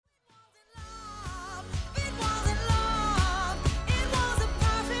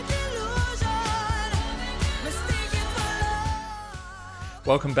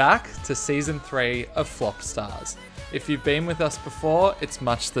Welcome back to Season 3 of Flop Stars. If you've been with us before, it's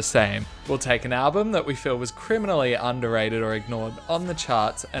much the same. We'll take an album that we feel was criminally underrated or ignored on the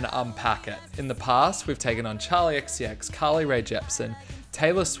charts and unpack it. In the past, we've taken on Charli XCX, Carly Rae Jepsen,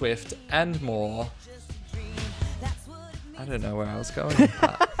 Taylor Swift, and more. I don't know where I was going with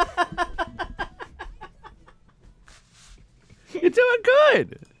that. You're doing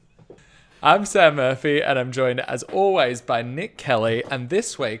good. I'm Sam Murphy, and I'm joined as always by Nick Kelly, and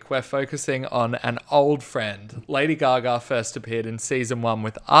this week we're focusing on an old friend. Lady Gaga first appeared in Season 1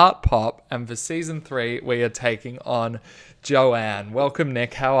 with Art Pop, and for Season 3 we are taking on Joanne. Welcome,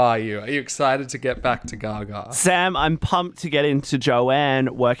 Nick. How are you? Are you excited to get back to Gaga? Sam, I'm pumped to get into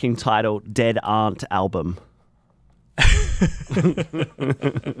Joanne, working title Dead Aunt album.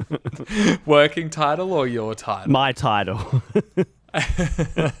 Working title or your title? My title.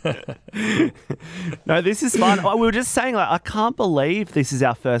 No, this is fun. We were just saying, I can't believe this is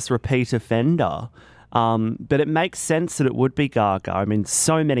our first repeat offender. But it makes sense that it would be Gaga. I mean,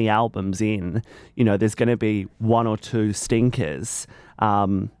 so many albums in, there's going to be one or two stinkers,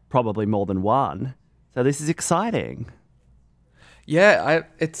 probably more than one. So this is exciting. Yeah,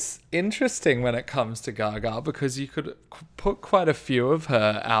 it's interesting when it comes to Gaga because you could put quite a few of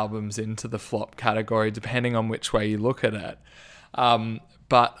her albums into the flop category depending on which way you look at it.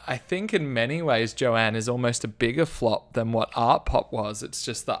 But I think in many ways Joanne is almost a bigger flop than what Art Pop was. It's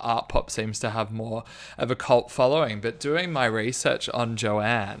just that Art Pop seems to have more of a cult following. But doing my research on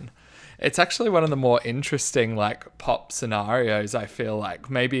Joanne, it's actually one of the more interesting pop scenarios, I feel like.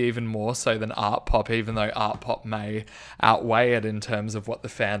 Maybe even more so than Art Pop, even though Art Pop may outweigh it in terms of what the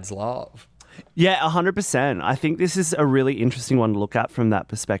fans love. Yeah, 100%. I think this is a really interesting one to look at from that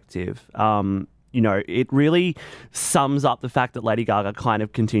perspective. It really sums up the fact that Lady Gaga kind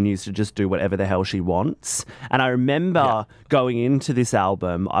of continues to just do whatever the hell she wants. And I remember going into this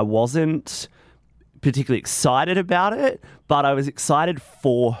album, I wasn't particularly excited about it, but I was excited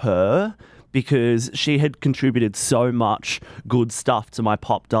for her because she had contributed so much good stuff to my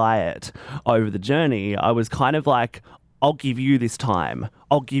pop diet over the journey. I was kind of like, I'll give you this time.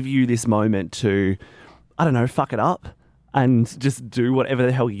 I'll give you this moment to, fuck it up. And just do whatever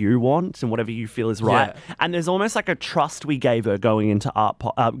the hell you want and whatever you feel is right. Yeah. And there's almost like a trust we gave her going into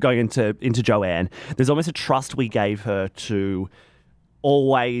into Joanne. There's almost a trust we gave her to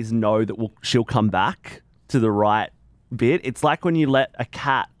always know that she'll come back to the right bit. It's like when you let a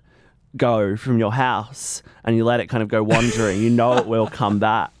cat go from your house and you let it kind of go wandering. It will come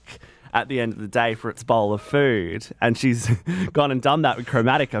back at the end of the day for its bowl of food. And she's gone and done that with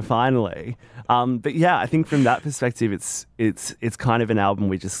Chromatica finally. But yeah, I think from that perspective, it's kind of an album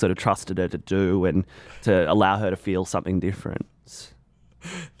we just sort of trusted her to do and to allow her to feel something different.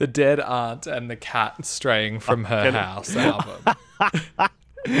 The Dead Aunt and the Cat Straying from Her House album.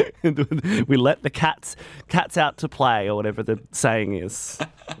 We let the cats out to play, or whatever the saying is.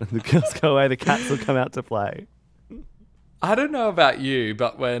 When the girls go away, the cats will come out to play. I don't know about you,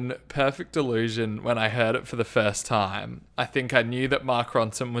 but when Perfect Illusion, when I heard it for the first time, I think I knew that Mark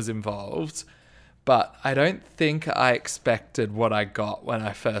Ronson was involved, but I don't think I expected what I got when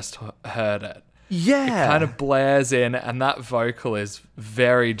I first heard it. Yeah. It kind of blares in, and that vocal is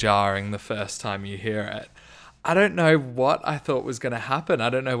very jarring the first time you hear it. I don't know what I thought was going to happen.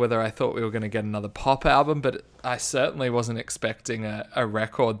 I don't know whether I thought we were going to get another pop album, but I certainly wasn't expecting a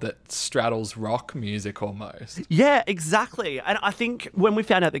record that straddles rock music almost. Yeah, exactly. And I think when we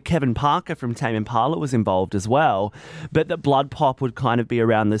found out that Kevin Parker from Tame Impala was involved as well, but that Blood Pop would kind of be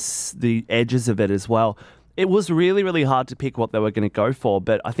around the edges of it as well, it was really, really hard to pick what they were going to go for.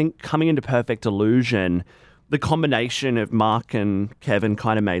 But I think coming into Perfect Illusion, the combination of Mark and Kevin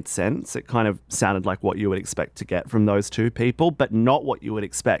kind of made sense. It kind of sounded like what you would expect to get from those two people, but not what you would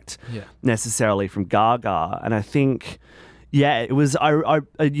expect necessarily from Gaga. And I think, it was, how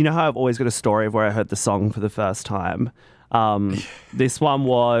I've always got a story of where I heard the song for the first time. This one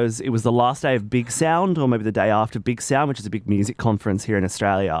it was the last day of Big Sound, or maybe the day after Big Sound, which is a big music conference here in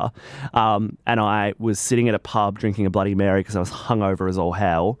Australia. And I was sitting at a pub drinking a Bloody Mary because I was hungover as all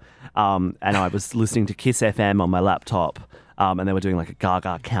hell. And I was listening to Kiss FM on my laptop, and they were doing a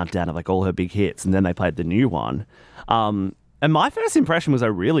Gaga countdown of all her big hits, and then they played the new one. And my first impression was I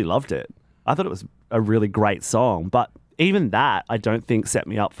really loved it. I thought it was a really great song, but even that I don't think set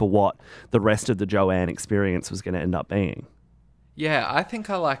me up for what the rest of the Joanne experience was going to end up being. Yeah, I think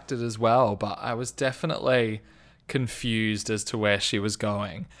I liked it as well, but I was definitely confused as to where she was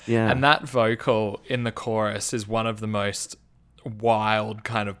going. Yeah. And that vocal in the chorus is one of the most wild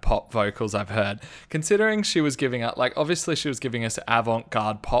kind of pop vocals I've heard, considering she was giving out obviously she was giving us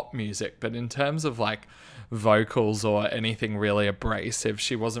avant-garde pop music, but in terms of vocals or anything really abrasive.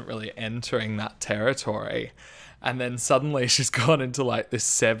 She wasn't really entering that territory. And then suddenly she's gone into like this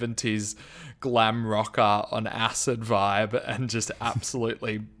 70s glam rocker on acid vibe and just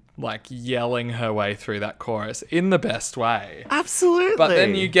absolutely like yelling her way through that chorus in the best way. Absolutely. But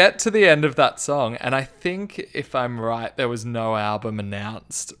then you get to the end of that song, and I think, if I'm right, there was no album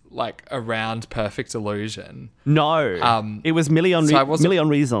announced like around Perfect Illusion. No. It was Million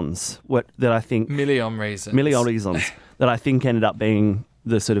Reasons that I think... Million Reasons. Million Reasons that I think ended up being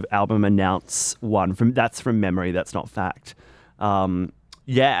the sort of album announce one. That's from memory, that's not fact.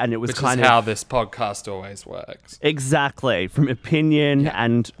 Yeah, and it was Which kind is of how this podcast always works. Exactly, from opinion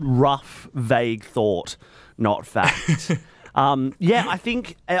and rough, vague thought, not fact. I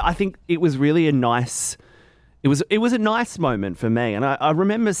think it was really a nice. It was a nice moment for me, and I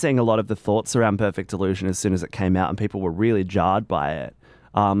remember seeing a lot of the thoughts around Perfect Illusion as soon as it came out, and people were really jarred by it.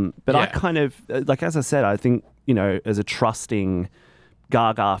 But I kind of, like as I said, I think, you know, as a trusting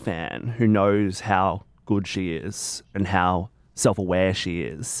Gaga fan who knows how good she is and how self-aware she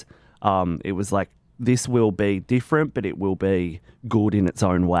is, it was like, this will be different, but it will be good in its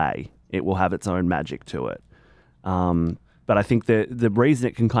own way. It will have its own magic to it. But I think the reason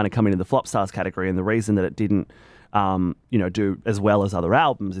it can kind of come into the flop stars category, and the reason that it didn't do as well as other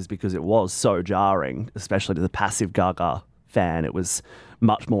albums, is because it was so jarring, especially to the passive Gaga fan. It was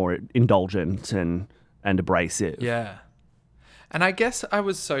much more indulgent and abrasive. Yeah. And I guess I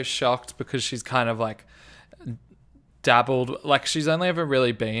was so shocked because she's kind of like dabbled, like she's only ever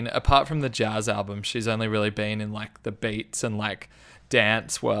really been, apart from the jazz album, she's only really been in like the beats and like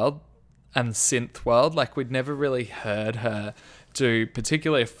dance world and synth world. Like we'd never really heard her do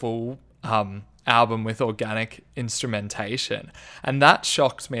particularly a full album with organic instrumentation, and that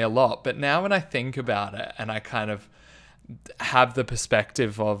shocked me a lot. But now when I think about it, and I kind of have the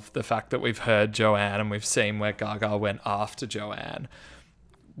perspective of the fact that we've heard Joanne and we've seen where Gaga went after Joanne,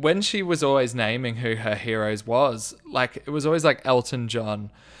 when she was always naming who her heroes was, like it was always like Elton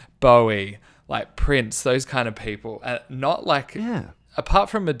John, Bowie, like Prince, those kind of people. And not like, apart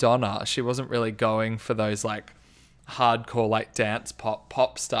from Madonna, she wasn't really going for those like hardcore like dance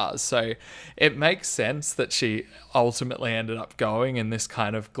pop stars. So it makes sense that she ultimately ended up going in this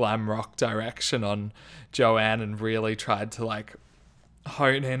kind of glam rock direction on Joanne and really tried to like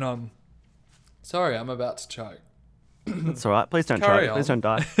hone in on... Sorry, I'm about to choke. That's all right. Please don't choke. Please don't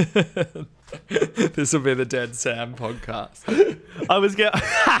die. This will be the Dead Sam podcast. I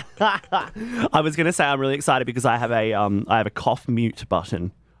was gonna say I'm really excited because I have a cough mute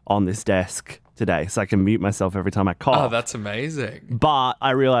button on this desk today, so I can mute myself every time I cough. Oh, that's amazing. But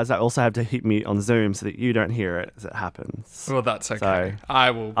I realised I also have to hit mute on Zoom so that you don't hear it as it happens. Well, that's okay. So, I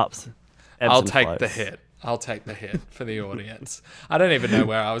will. I'll take the hit. I'll take the hit for the audience. I don't even know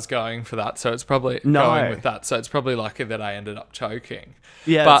where I was going for that, so it's probably going with that. So it's probably lucky that I ended up choking.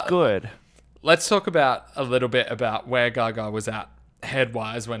 Yeah, but that's good. Let's talk about a little bit about where Gaga was at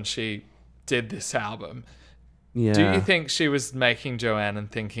head-wise when she did this album. Yeah. Do you think she was making Joanne and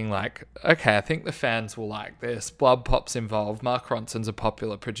thinking like, okay, I think the fans will like this. Blood Pop's involved. Mark Ronson's a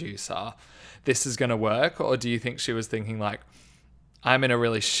popular producer. This is going to work? Or do you think she was thinking like, I'm in a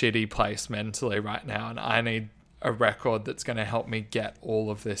really shitty place mentally right now and I need a record that's going to help me get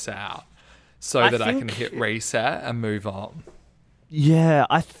all of this out so that I can hit reset and move on? Yeah,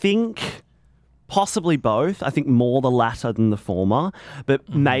 I think possibly both. I think more the latter than the former, but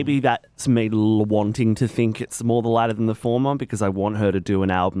maybe that's me wanting to think it's more the latter than the former because I want her to do an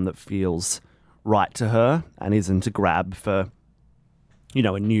album that feels right to her and isn't a grab for, you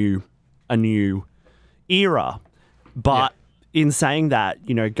know, a new era. But in saying that,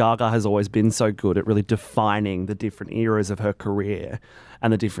 you know, Gaga has always been so good at really defining the different eras of her career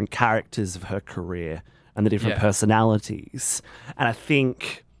and the different characters of her career and the different personalities. And I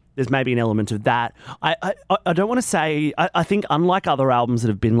think there's maybe an element of that. I don't want to say... I think unlike other albums that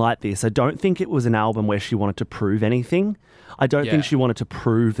have been like this, I don't think it was an album where she wanted to prove anything. I don't think she wanted to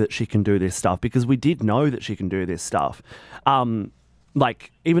prove that she can do this stuff because we did know that she can do this stuff.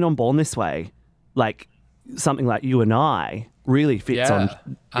 Like, even on Born This Way, like, something like You and I really fits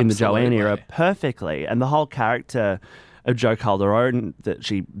in the Joanne era perfectly. And the whole character of Jo Calderone that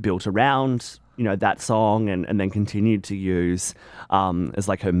she built around, you know, that song and then continued to use as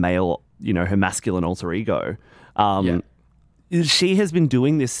like her male, you know, her masculine alter ego. She has been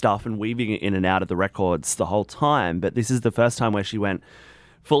doing this stuff and weaving it in and out of the records the whole time. But this is the first time where she went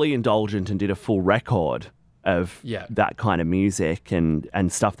fully indulgent and did a full record of that kind of music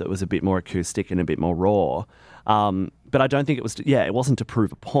and stuff that was a bit more acoustic and a bit more raw. But I don't think it was, it wasn't to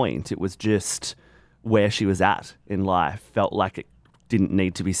prove a point. It was just where she was at in life. Felt like it didn't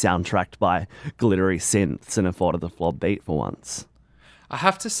need to be soundtracked by glittery synths and afforded the flop beat for once. I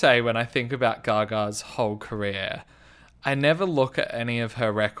have to say, when I think about Gaga's whole career, I never look at any of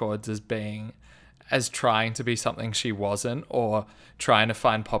her records as trying to be something she wasn't, or trying to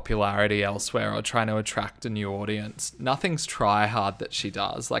find popularity elsewhere, or trying to attract a new audience. Nothing's try hard that she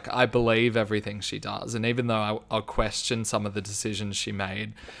does. Like, I believe everything she does. And even though I'll question some of the decisions she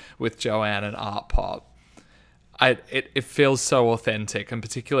made with Joanne and Art Pop, it feels so authentic, and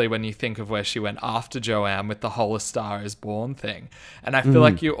particularly when you think of where she went after Joanne with the whole A Star Is Born thing. And I feel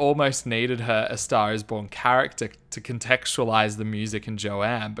like you almost needed her A Star Is Born character to contextualize the music in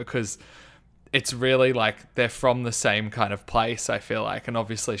Joanne, because it's really like they're from the same kind of place, I feel like. And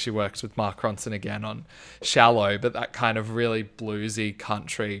obviously she works with Mark Ronson again on Shallow, but that kind of really bluesy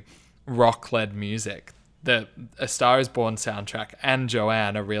country rock-led music. The A Star Is Born soundtrack and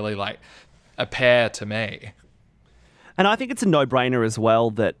Joanne are really like a pair to me. And I think it's a no-brainer as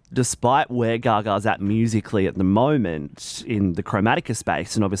well that despite where Gaga's at musically at the moment in the Chromatica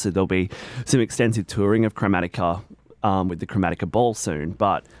space, and obviously there'll be some extensive touring of Chromatica with the Chromatica Ball soon,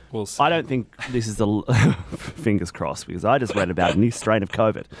 but We'll see. I don't think this is the fingers crossed, because I just read about a new strain of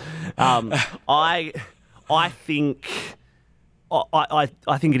COVID. I think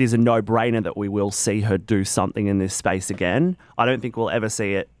it is a no-brainer that we will see her do something in this space again. I don't think we'll ever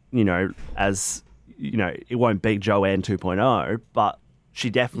see it, as it won't be Joanne 2.0, but she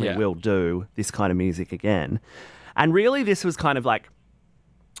definitely will do this kind of music again. And really, this was kind of like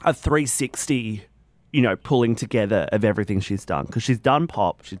a 360. Pulling together of everything she's done. Because she's done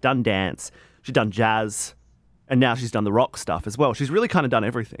pop, she's done dance, she's done jazz, and now she's done the rock stuff as well. She's really kind of done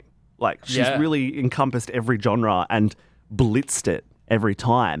everything. Like, she's really encompassed every genre and blitzed it every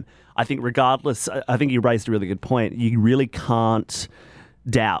time. I think regardless, I think you raised a really good point. You really can't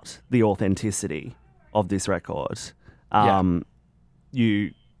doubt the authenticity of this record.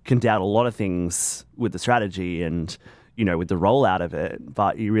 You can doubt a lot of things with the strategy and, with the rollout of it,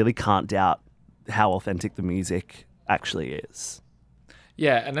 but you really can't doubt how authentic the music actually is.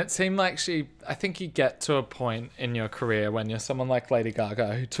 Yeah, and it seemed like I think you get to a point in your career when you're someone like Lady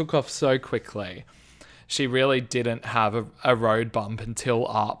Gaga who took off so quickly. She really didn't have a road bump until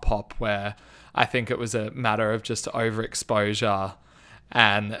Art Pop, where I think it was a matter of just overexposure,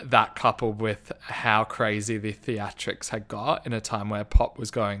 and that coupled with how crazy the theatrics had got in a time where pop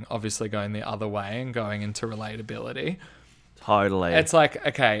was obviously going the other way and going into relatability. Totally. It's like,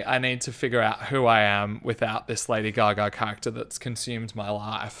 okay, I need to figure out who I am without this Lady Gaga character that's consumed my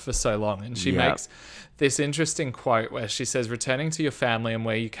life for so long. And she makes this interesting quote where she says, returning to your family and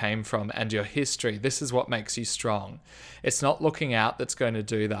where you came from and your history, this is what makes you strong. It's not looking out that's going to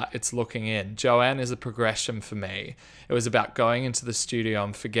do that. It's looking in. Joanne is a progression for me. It was about going into the studio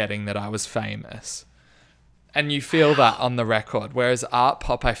and forgetting that I was famous. And you feel that on the record. Whereas Art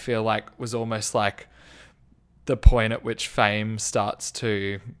Pop, I feel like, was almost like the point at which fame starts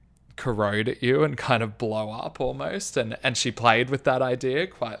to corrode at you and kind of blow up almost. And she played with that idea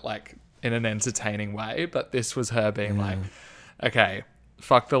quite like in an entertaining way. But this was her being like, okay,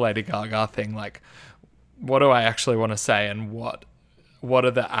 fuck the Lady Gaga thing. Like, what do I actually want to say? And what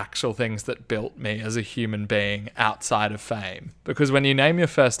are the actual things that built me as a human being outside of fame? Because when you name your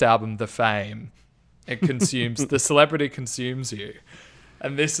first album The Fame, it consumes, the celebrity consumes you.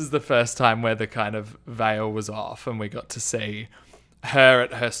 And this is the first time where the kind of veil was off and we got to see her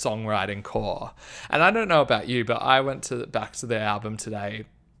at her songwriting core. And I don't know about you, but I went back to the album today,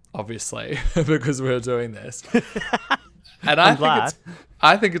 obviously, because we were doing this. And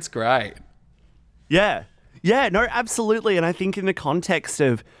I think it's great. Yeah. Yeah, no, absolutely. And I think in the context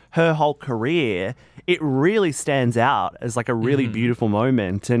of her whole career, it really stands out as like a really beautiful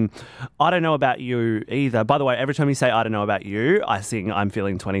moment. And I don't know about you either. By the way, every time you say I don't know about you, I sing I'm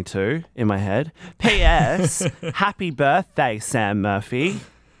Feeling 22 in my head. P.S. Happy birthday, Sam Murphy.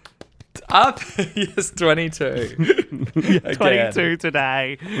 Yes, 22. 22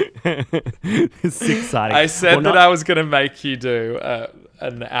 today. It's exciting. I said I was going to make you do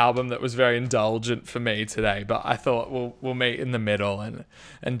an album that was very indulgent for me today, but I thought we'll meet in the middle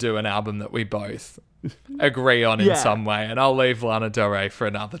and do an album that we both agree on in some way, and I'll leave Lana Del Rey for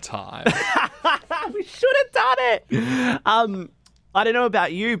another time. We should have done it. I don't know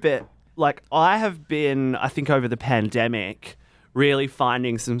about you, but like I have been, I think over the pandemic, really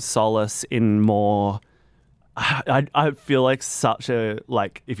finding some solace in more. I feel like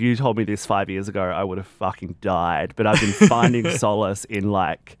if you told me this 5 years ago, I would have fucking died. But I've been finding solace in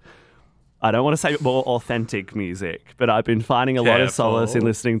like, I don't want to say more authentic music, but I've been finding a lot of solace in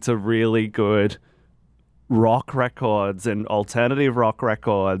listening to really good rock records and alternative rock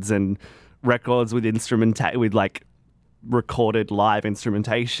records and records with with like recorded live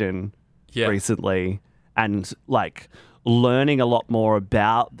instrumentation Yeah. recently, and like learning a lot more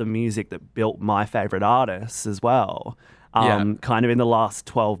about the music that built my favorite artists as well. Yeah. Kind of in the last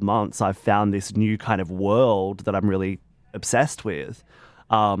 12 months, I've found this new kind of world that I'm really obsessed with.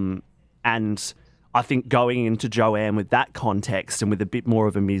 And I think going into Joanne with that context and with a bit more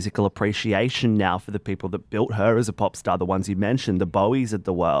of a musical appreciation now for the people that built her as a pop star, the ones you mentioned, the Bowies of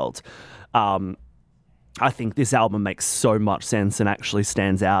the world, I think this album makes so much sense and actually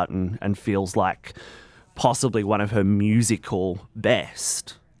stands out and feels like possibly one of her musical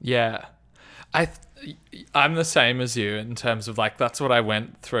best. Yeah. I'm the same as you in terms of like, that's what I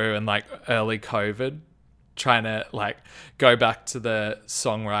went through in like early COVID, trying to like go back to the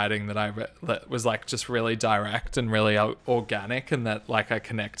songwriting that was like just really direct and really organic, and that like I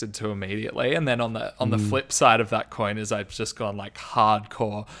connected to immediately. And then on the flip side of that coin is I've just gone like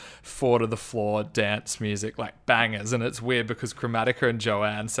hardcore, four to the floor dance music, like bangers. And it's weird because Chromatica and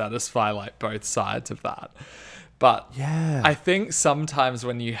Joanne satisfy like both sides of that. But Yeah. I think sometimes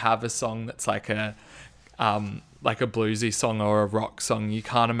when you have a song that's like a bluesy song or a rock song, you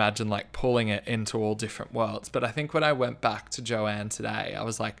can't imagine like pulling it into all different worlds. But I think when I went back to Joanne today, I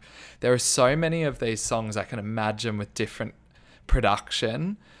was like, there are so many of these songs I can imagine with different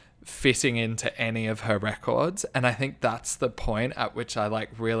production fitting into any of her records. And I think that's the point at which I like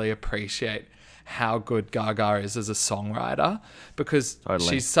really appreciate how good Gaga is as a songwriter, because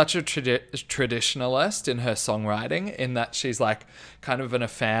she's such a traditionalist in her songwriting, in that she's like kind of a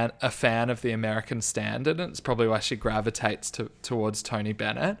fan of the American standard, and it's probably why she gravitates towards Tony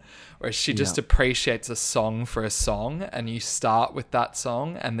Bennett, whereas she just appreciates a song for a song, and you start with that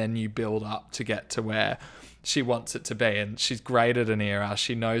song and then you build up to get to where she wants it to be. And she's great at an era.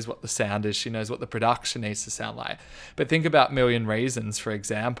 She knows what the sound is. She knows what the production needs to sound like. But think about Million Reasons, for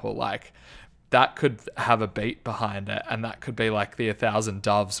example, like that could have a beat behind it, and that could be like the 1,000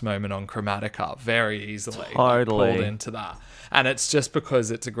 Doves moment on Chromatica very easily. Totally. Like, pulled into that. And it's just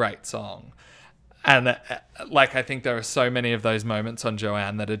because it's a great song. And like, I think there are so many of those moments on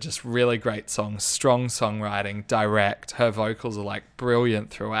Joanne that are just really great songs, strong songwriting, direct. Her vocals are like brilliant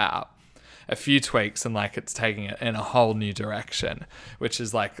throughout. A few tweaks and like it's taking it in a whole new direction, which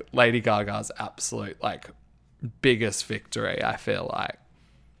is like Lady Gaga's absolute like biggest victory, I feel like.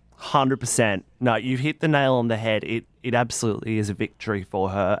 100%. No, you've hit the nail on the head. It absolutely is a victory for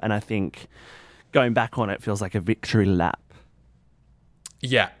her. And I think going back on it feels like a victory lap.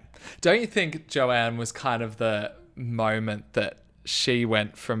 Yeah. Don't you think Joanne was kind of the moment that she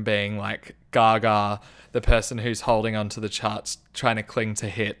went from being like Gaga, the person who's holding onto the charts, trying to cling to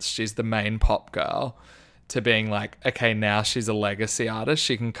hits, she's the main pop girl, to being like, okay, now she's a legacy artist.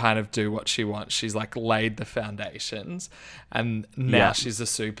 She can kind of do what she wants. She's like laid the foundations, and now she's a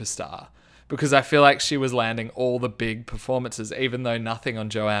superstar. Because I feel like she was landing all the big performances, even though nothing on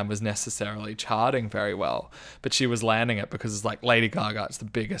Joanne was necessarily charting very well. But she was landing it because it's like Lady Gaga, it's the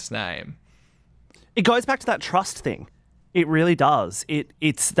biggest name. It goes back to that trust thing. It really does.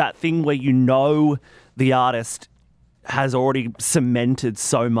 It's that thing where you know the artist has already cemented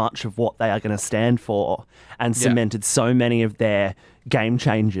so much of what they are going to stand for, and cemented so many of their game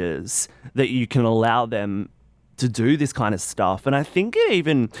changers, that you can allow them to do this kind of stuff. And I think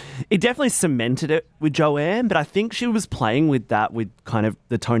it definitely cemented it with Joanne, but I think she was playing with that with kind of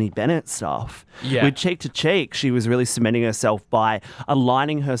the Tony Bennett stuff. Yeah. With Cheek to Cheek, she was really cementing herself by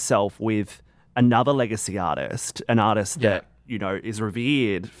aligning herself with another legacy artist, an artist that, you know, is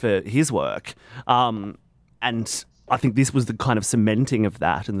revered for his work. And I think this was the kind of cementing of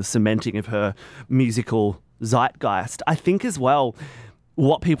that, and the cementing of her musical zeitgeist. I think as well,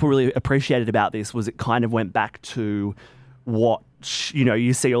 what people really appreciated about this was it kind of went back to what, you know,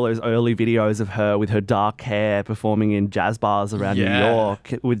 you see all those early videos of her with her dark hair performing in jazz bars around New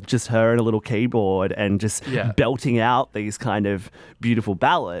York, with just her and a little keyboard and just belting out these kind of beautiful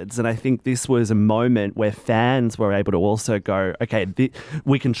ballads. And I think this was a moment where fans were able to also go, okay,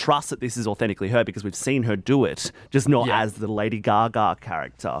 we can trust that this is authentically her because we've seen her do it, just not as the Lady Gaga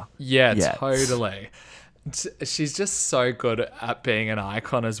character. Yeah, totally. She's just so good at being an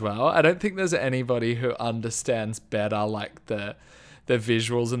icon as well. I don't think there's anybody who understands better like the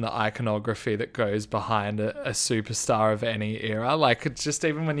visuals and the iconography that goes behind a superstar of any era. Like, it's just,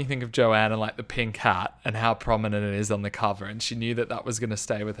 even when you think of Joanne and like the pink hat and how prominent it is on the cover, and she knew that was going to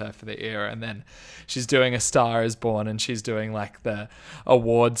stay with her for the era. And then she's doing A Star Is Born, and she's doing like the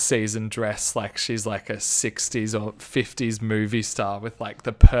award season dress like she's like a 60s or 50s movie star with like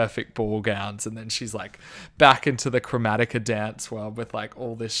the perfect ball gowns. And then she's like back into the Chromatica dance world with like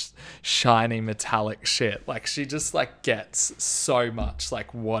all this shiny metallic shit. Like, she just like gets so much much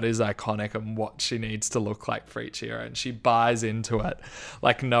like what is iconic and what she needs to look like for each era, and she buys into it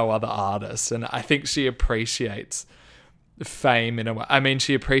like no other artist. And I think she appreciates fame in a way. I mean,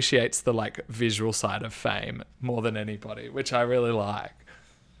 she appreciates the like visual side of fame more than anybody, which I really like.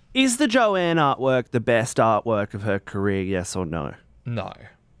 Is the Joanne artwork the best artwork of her career, yes or no? No.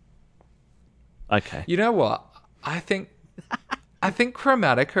 Okay. You know what? I think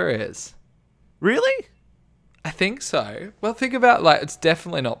Chromatica is. Really? I think so. Well, think about like it's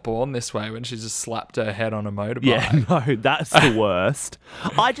definitely not Born This Way when she just slapped her head on a motorbike. Yeah, no, that's the worst.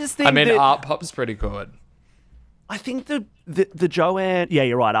 I just think I mean, that, Art Pop's pretty good. I think the Joanne... Yeah,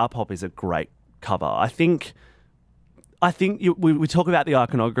 you're right. Art Pop is a great cover. I think we talk about the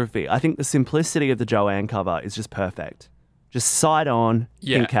iconography. I think the simplicity of the Joanne cover is just perfect. Just side on,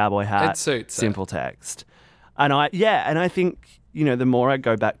 pink cowboy hat, it suits simple text. And I think, you know, the more I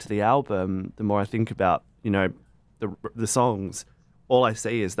go back to the album, the more I think about, you know, the songs, all I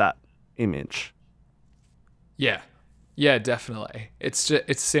see is that image. Yeah. Yeah, definitely. It's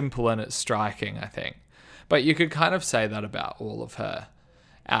simple and it's striking, I think. But you could kind of say that about all of her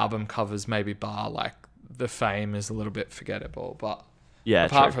album covers, maybe bar like the Fame is a little bit forgettable, but yeah,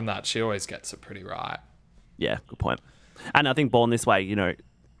 apart from that, she always gets it pretty right. Yeah, good point. And I think Born This Way, you know,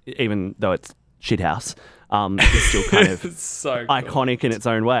 even though it's shithouse, it's still kind of so iconic in its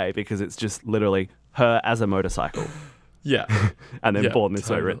own way because it's just literally her as a motorcycle. Yeah. And then Born This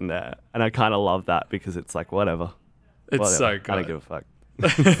Way written there. And I kind of love that because it's like, whatever. So good. I don't give a fuck.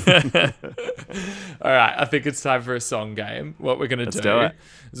 All right, I think it's time for a song game. What we're going to do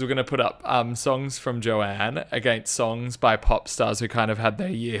is we're going to put up songs from Joanne against songs by pop stars who kind of had their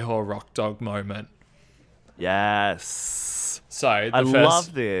Yeehaw rock dog moment. Yes. So I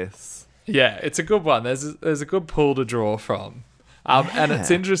love this. Yeah, it's a good one. There's a good pool to draw from. And it's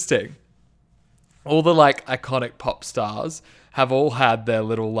interesting. All the like iconic pop stars have all had their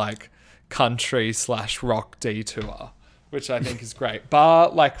little like country/rock detour, which I think is great. Bar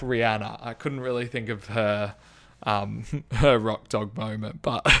like Rihanna, I couldn't really think of her her rock dog moment,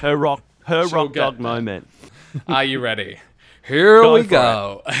 but her rock dog moment. Are you ready? Here we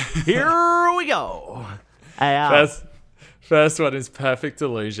go. Here we go. First one is Perfect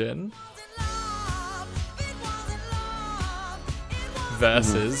Illusion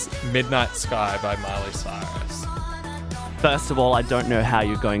versus Midnight Sky by Miley Cyrus. First of all, I don't know how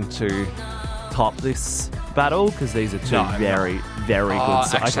you're going to top this battle because these are two very good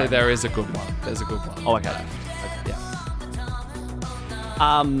songs. Actually, there is a good one. There's a good one. Oh, okay.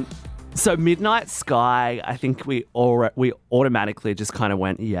 Yeah. So Midnight Sky, I think we automatically just kind of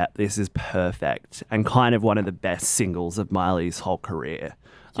went, yeah, this is perfect, and kind of one of the best singles of Miley's whole career.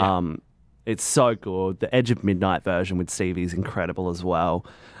 Yeah. It's so good. The Edge of Midnight version with Stevie is incredible as well.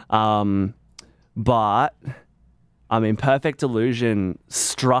 But I mean, Perfect Illusion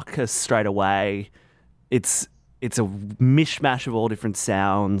struck us straight away. It's a mishmash of all different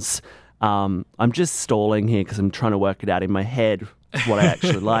sounds. I'm just stalling here because I'm trying to work it out in my head what I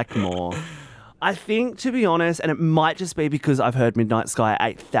actually like more. I think, to be honest, and it might just be because I've heard Midnight Sky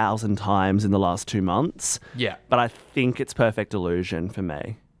 8,000 times in the last 2 months. Yeah. But I think it's Perfect Illusion for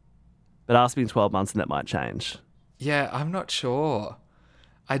me. But ask me in 12 months and that might change. Yeah, I'm not sure.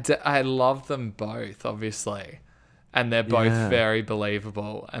 I love them both, obviously. And they're both very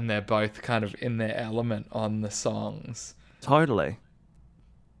believable. And they're both kind of in their element on the songs. Totally.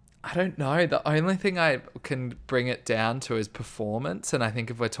 I don't know. The only thing I can bring it down to is performance. And I think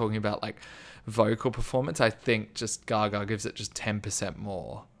if we're talking about like vocal performance, I think just Gaga gives it just 10%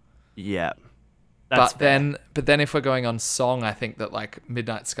 more. Yeah. But then if we're going on song, I think that like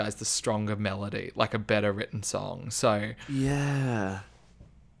Midnight Sky is the stronger melody, like a better written song. So yeah,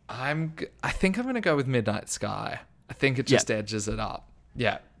 I think I'm going to go with Midnight Sky. I think it just edges it up.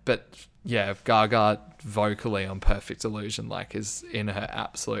 Yeah. But yeah, Gaga vocally on Perfect Illusion like is in her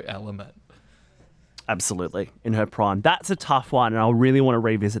absolute element. Absolutely. In her prime. That's a tough one. And I'll really want to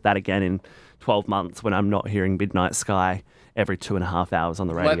revisit that again in 12 months when I'm not hearing Midnight Sky every 2.5 hours on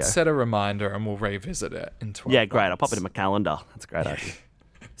the radio. Let's set a reminder and we'll revisit it in 12 Yeah, great. months. I'll pop it in my calendar. That's a great idea.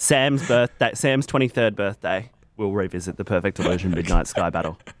 Sam's 23rd birthday, we'll revisit the Perfect Illusion Midnight Sky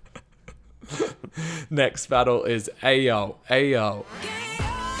battle. Next battle is Ayo, Ayo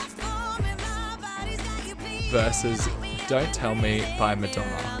versus Don't Tell Me by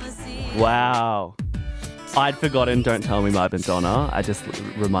Madonna. Wow. I'd forgotten Don't Tell Me by Madonna. I just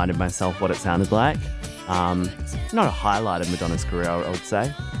reminded myself what it sounded like. Not a highlight of Madonna's career, I would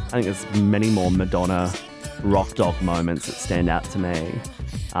say. I think there's many more Madonna rock dog moments that stand out to me.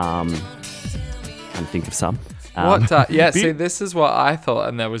 Trying to think of some. See, this is what I thought,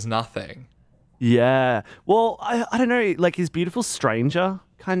 and there was nothing. Yeah. Well, I don't know. Like, is Beautiful Stranger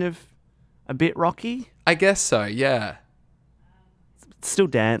kind of a bit rocky? I guess so, yeah. It's still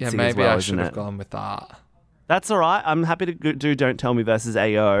dancing Yeah, as maybe well, I isn't should have it? gone with that. That's all right. I'm happy to do Don't Tell Me versus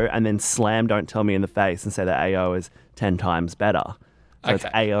AO and then slam Don't Tell Me in the face and say that AO is 10 times better. So it's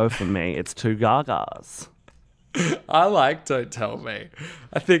Okay. AO for me. It's two Gagas. I like Don't Tell Me.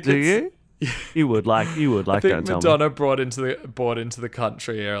 I think Do it's, you? You would like I Don't think Tell Me. Madonna brought into the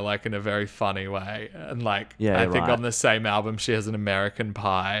country era like in a very funny way, and like Yeah, I think right. on the same album she has an American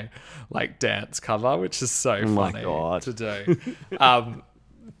Pie like dance cover, which is so my funny God. to do.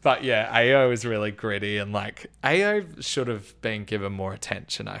 But yeah, AO is really gritty, and like AO should have been given more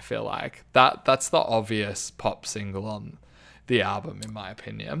attention. I feel like that's the obvious pop single on the album, in my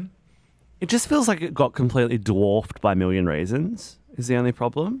opinion. It just feels like it got completely dwarfed by Million Reasons, is the only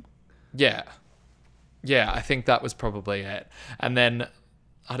problem. Yeah. Yeah, I think that was probably it. And then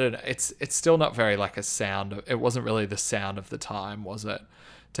I don't know, it's still not very like a sound it wasn't really the sound of the time, was it?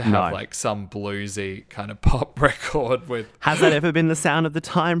 To have No. like some bluesy kind of pop record with Has that ever been the sound of the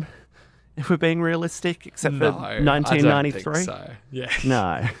time, if we're being realistic, except for no, I don't 1993? think so. Yeah.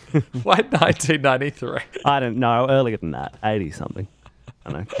 No. Why 1993? I don't know. Earlier than that. 80 something. I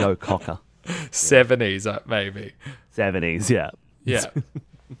don't know. Joe Cocker. 70s maybe. 70s, yeah. Yeah.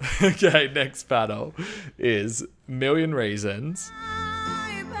 Okay, next battle is Million Reasons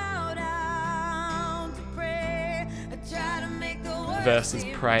versus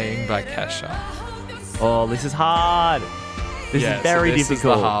Praying by Kesha. Oh, this is hard. This is very this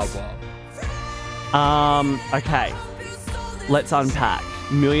difficult. is the hard one. Okay. Let's unpack.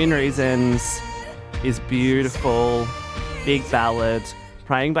 Million Reasons is beautiful. Big ballad.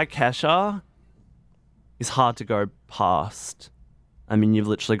 Praying by Kesha is hard to go past. I mean, you've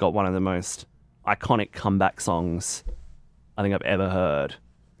literally got one of the most iconic comeback songs I think I've ever heard.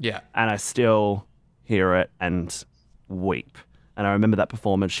 Yeah. And I still hear it and weep. And I remember that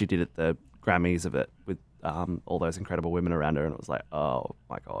performance she did at the Grammys of it with all those incredible women around her, and it was like, oh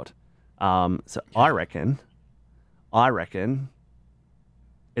my God. So I reckon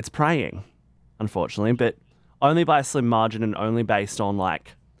it's Praying, unfortunately, but only by a slim margin and only based on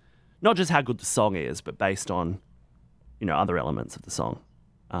like, not just how good the song is, but based on, other elements of the song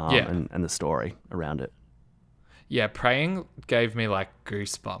and the story around it. Yeah, Praying gave me like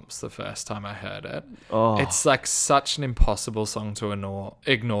goosebumps the first time I heard it. Oh. It's like such an impossible song to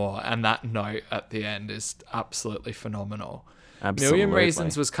ignore, and that note at the end is absolutely phenomenal. Absolutely. Million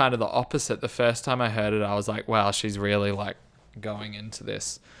Reasons was kind of the opposite. The first time I heard it, I was like, wow, she's really like going into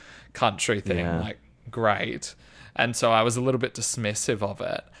this country thing, Yeah. like great. And so I was a little bit dismissive of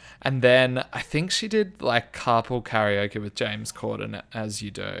it. And then I think she did like carpool karaoke with James Corden, as you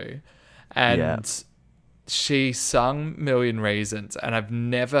do. And Yeah. she sung Million Reasons, and I've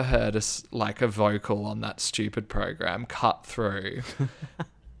never heard a vocal on that stupid program cut through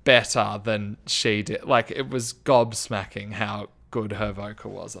better than she did. Like, it was gobsmacking how good her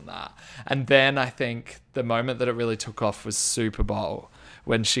vocal was on that. And then I think the moment that it really took off was Super Bowl,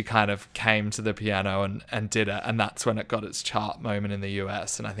 when she kind of came to the piano and did it, and that's when it got its chart moment in the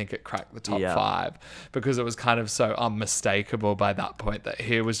US, and I think it cracked the top 5 because it was kind of so unmistakable by that point that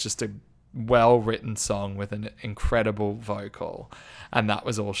here was just a well-written song with an incredible vocal, and that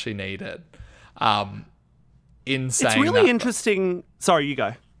was all she needed. It's really interesting. Sorry, you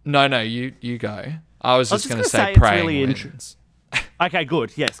go. No, you go. I was just going to say it's Praying really wins. Okay,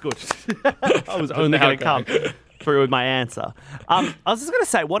 good. Yes, good. I was only now going to come through with my answer. I was just going to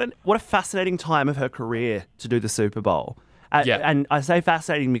say, what a fascinating time of her career to do the Super Bowl. Yeah. And I say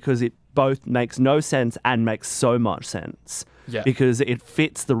fascinating because it both makes no sense and makes so much sense. Yeah. Because it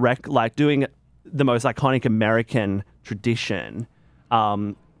fits the like doing the most iconic American tradition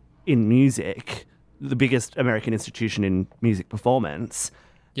in music, the biggest American institution in music performance,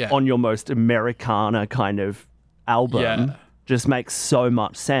 on your most Americana kind of album. Yeah. Just makes so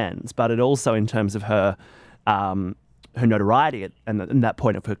much sense, but it also, in terms of her notoriety and that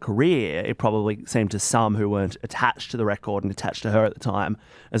point of her career, it probably seemed to some who weren't attached to the record and attached to her at the time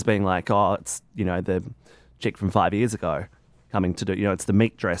as being like, oh, it's the chick from 5 years ago coming to do, it's the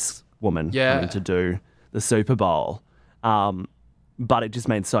meat dress woman coming to do the Super Bowl. But it just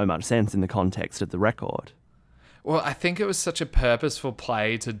made so much sense in the context of the record. Well, I think it was such a purposeful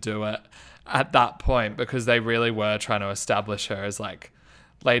play to do it at that point because they really were trying to establish her as like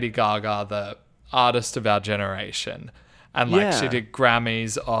Lady Gaga, the artist of our generation. And like she did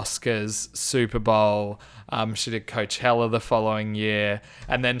Grammys, Oscars, Super Bowl, she did Coachella the following year,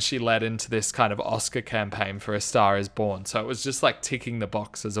 and then she led into this kind of Oscar campaign for A Star Is Born. So it was just like ticking the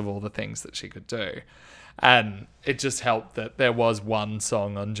boxes of all the things that she could do. And it just helped that there was one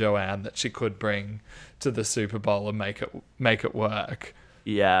song on Joanne that she could bring to the Super Bowl and make it work.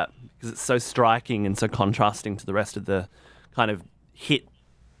 Yeah, because it's so striking and so contrasting to the rest of the kind of hit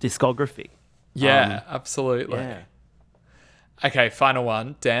discography. Yeah, absolutely. Yeah. Okay, final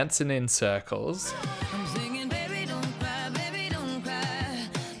one. Dancing in Circles I'm singing, baby, don't cry, baby, don't cry.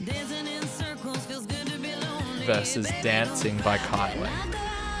 Dancing in circles feels good to be lonely. versus Dancing by Kylie.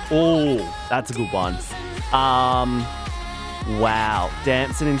 Oh, that's a good one. Wow.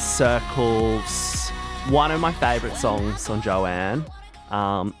 Dancing in Circles. One of my favourite songs on Joanne.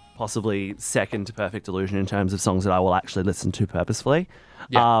 Possibly second to Perfect Illusion in terms of songs that I will actually listen to purposefully.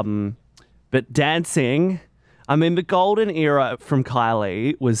 Yeah. But Dancing, I mean, the golden era from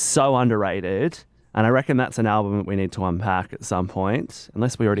Kylie was so underrated. And I reckon that's an album that we need to unpack at some point,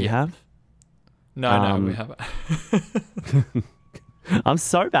 unless we already have. No, we haven't. I'm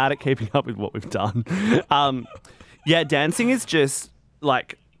so bad at keeping up with what we've done. Yeah, Dancing is just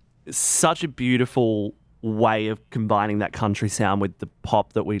like such a beautiful way of combining that country sound with the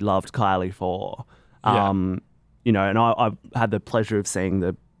pop that we loved Kylie for. You know, and I had the pleasure of seeing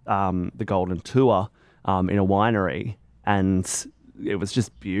the Golden Tour in a winery, and it was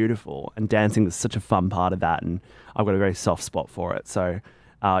just beautiful. And dancing was such a fun part of that, and I've got a very soft spot for it. So,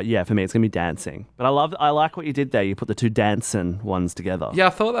 yeah, for me, it's gonna be Dancing. But I like what you did there. You put the two dancing ones together. Yeah, I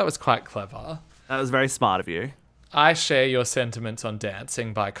thought that was quite clever. That was very smart of you. I share your sentiments on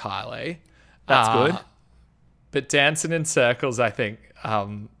Dancing by Kylie. That's good. But Dancing in Circles, I think,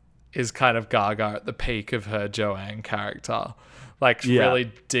 is kind of Gaga at the peak of her Joanne character. Like,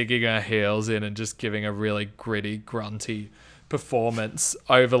 really digging her heels in and just giving a really gritty, grunty performance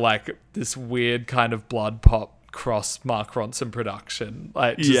over, like, this weird kind of blood pop cross Mark Ronson production.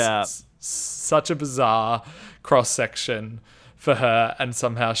 Like, just such a bizarre cross-section for her, and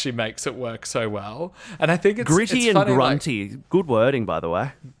somehow she makes it work so well. And I think it's gritty it's and funny, grunty. Like, good wording, by the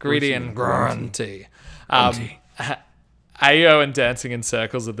way. gritty and grunty. Ayo and Dancing in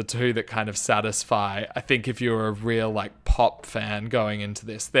Circles are the two that kind of satisfy. I think if you're a real like pop fan going into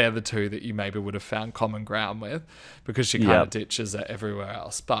this, they're the two that you maybe would have found common ground with, because she kind of ditches it everywhere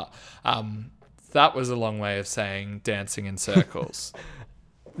else. But that was a long way of saying Dancing in Circles.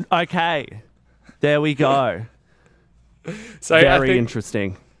 Okay, there we go. So I Very think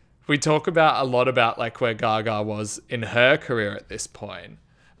interesting. we talk about a lot about like where Gaga was in her career at this point,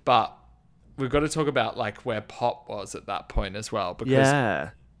 but we've got to talk about like where pop was at that point as well,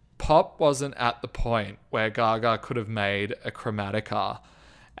 because pop wasn't at the point where Gaga could have made a Chromatica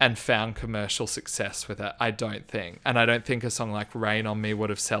and found commercial success with it, I don't think. And I don't think a song like Rain on Me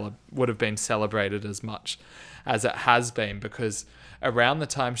would have been celebrated as much as it has been, because around the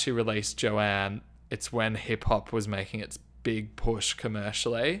time she released Joanne, it's when hip hop was making its big push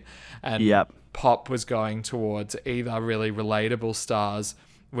commercially, and pop was going towards either really relatable stars.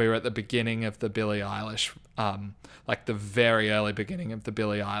 We were at the beginning of the Billie Eilish, like the very early beginning of the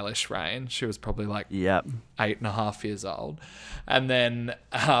Billie Eilish reign. She was probably like 8.5 years old. And then,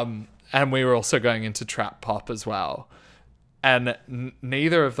 and we were also going into trap pop as well. And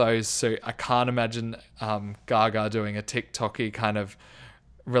neither of those suit. I can't imagine Gaga doing a TikTok-y kind of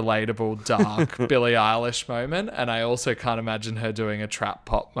relatable, dark Billie Eilish moment. And I also can't imagine her doing a trap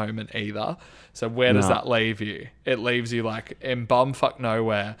pop moment either. So where does that leave you? It leaves you like in bumfuck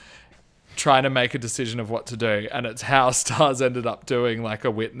nowhere, trying to make a decision of what to do. And it's how stars ended up doing like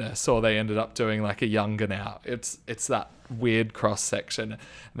a Witness, or they ended up doing like a Younger Now. It's that weird cross section.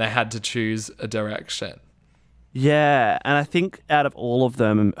 They had to choose a direction. Yeah, and I think out of all of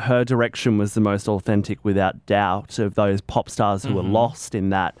them, her direction was the most authentic, without doubt, of those pop stars who were lost in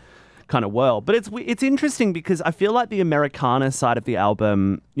that kind of world. But it's interesting because I feel like the Americana side of the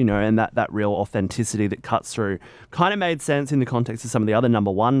album, you know, and that real authenticity that cuts through kind of made sense in the context of some of the other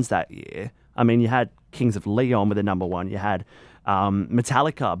number ones that year. I mean, you had Kings of Leon with a number one. You had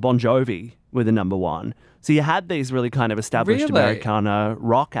Metallica, Bon Jovi with a number one. So you had these really kind of established Americana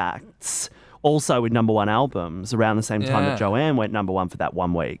rock acts also with number one albums around the same time that Joanne went number one for that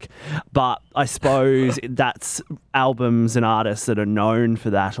 1 week. But I suppose that's albums and artists that are known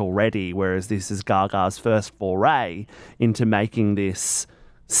for that already, whereas this is Gaga's first foray into making this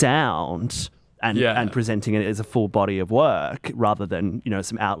sound and presenting it as a full body of work rather than, you know,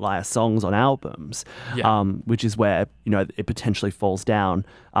 some outlier songs on albums, which is where, you know, it potentially falls down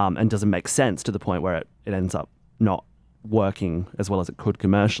and doesn't make sense to the point where it ends up not working as well as it could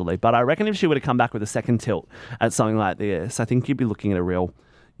commercially. But I reckon if she were to come back with a second tilt at something like this, I think you'd be looking at a real,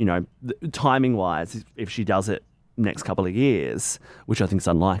 you know, timing wise, if she does it next couple of years, which I think is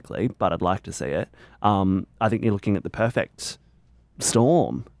unlikely, but I'd like to see it. I think you're looking at the perfect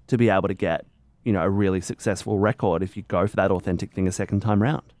storm to be able to get a really successful record if you go for that authentic thing a second time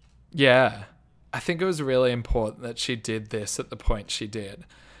round. Yeah. I think it was really important that she did this at the point she did.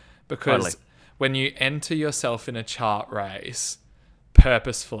 Because Totally. when you enter yourself in a chart race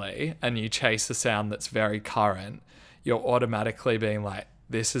purposefully and you chase a sound that's very current, you're automatically being like,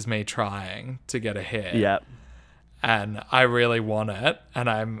 this is me trying to get a hit. Yeah. And I really want it, and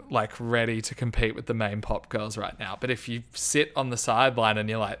I'm like ready to compete with the main pop girls right now. But if you sit on the sideline and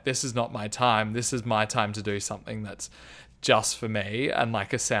you're like, this is not my time, this is my time to do something that's just for me and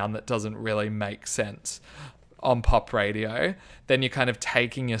like a sound that doesn't really make sense on pop radio, then you're kind of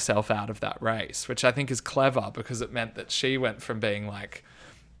taking yourself out of that race, which I think is clever because it meant that she went from being like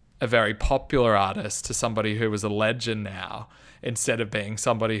a very popular artist to somebody who was a legend now, instead of being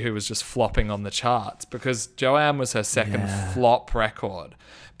somebody who was just flopping on the charts, because Joanne was her second flop record,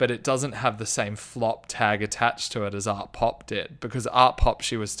 but it doesn't have the same flop tag attached to it as Art Pop did, because Art Pop,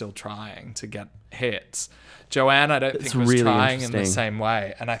 she was still trying to get hits. Joanne, I don't think was really trying in the interesting. same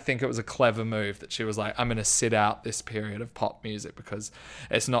way, and I think it was a clever move that she was like, I'm going to sit out this period of pop music because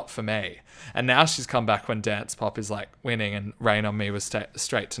it's not for me. And now she's come back when dance pop is like winning, and Rain on Me was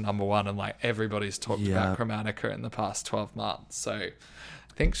straight to number one, and like everybody's talked about Chromatica in the past 12 months. So I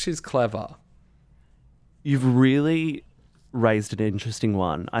think she's clever. You've really raised an interesting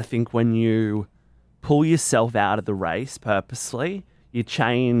one. I think when you pull yourself out of the race purposely, you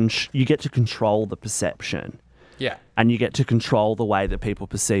get to control the perception. Yeah. And you get to control the way that people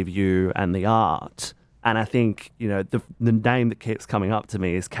perceive you and the art. And I think, the name that keeps coming up to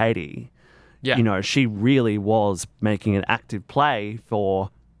me is Katie. Yeah. She really was making an active play for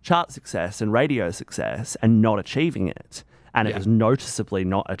chart success and radio success and not achieving it. And it was noticeably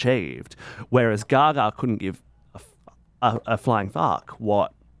not achieved. Whereas Gaga couldn't give a flying fuck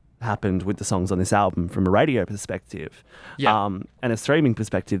what happened with the songs on this album from a radio perspective. Yeah. And a streaming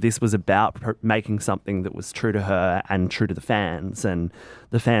perspective, this was about making something that was true to her and true to the fans, and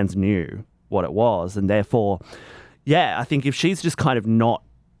the fans knew what it was. And therefore, I think if she's just kind of not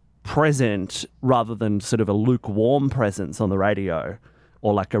present rather than sort of a lukewarm presence on the radio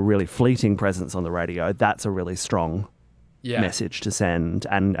or like a really fleeting presence on the radio, that's a really strong message to send,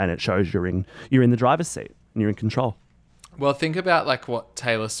 and it shows you're in the driver's seat and you're in control. Well, think about like where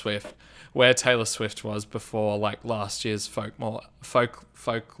Taylor Swift was before like last year's Folklore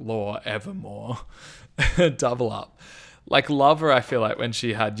Evermore double up. Like Lover, I feel like when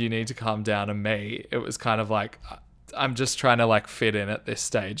she had You Need to Calm Down and Me, it was kind of like, I'm just trying to like fit in at this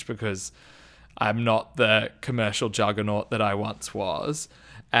stage because I'm not the commercial juggernaut that I once was,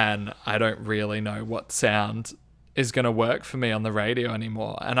 and I don't really know what sound is going to work for me on the radio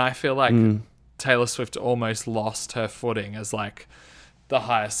anymore. And I feel like Taylor Swift almost lost her footing as like the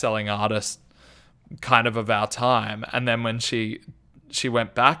highest selling artist kind of our time. And then when she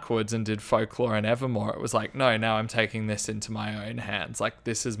went backwards and did Folklore and Evermore, it was like, no, now I'm taking this into my own hands. Like,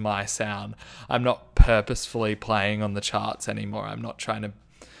 this is my sound. I'm not purposefully playing on the charts anymore. I'm not trying to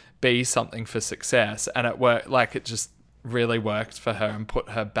be something for success. And it worked, like it just really worked for her and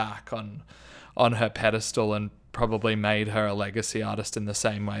put her back on her pedestal and probably made her a legacy artist in the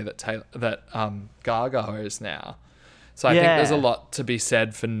same way that Gaga is now. So I think there's a lot to be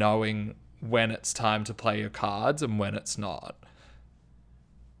said for knowing when it's time to play your cards and when it's not.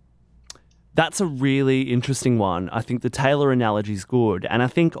 That's a really interesting one. I think the Taylor analogy is good. And I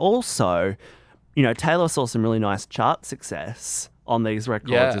think also, Taylor saw some really nice chart success on these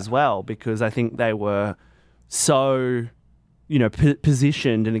records as well, because I think they were so,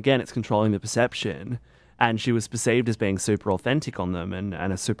 positioned. And again, it's controlling the perception. And she was perceived as being super authentic on them and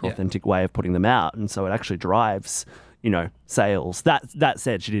a super authentic way of putting them out. And so it actually drives, sales. That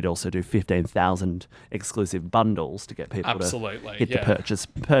said, she did also do 15,000 exclusive bundles to get people to hit the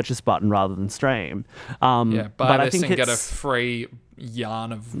purchase button rather than stream. Buy but I this think and get a free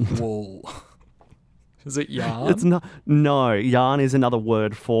yarn of wool. Is it yarn? It's not. No, yarn is another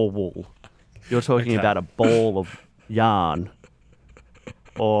word for wool. You're talking about a ball of yarn.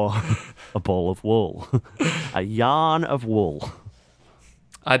 Or a ball of wool. A yarn of wool.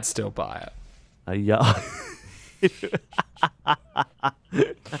 I'd still buy it. A yarn.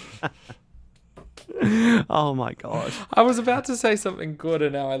 Oh my god. I was about to say something good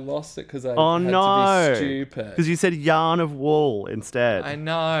and now I lost it because I had to be stupid. Because you said yarn of wool instead. I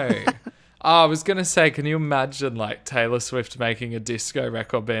know. I was going to say, can you imagine like Taylor Swift making a disco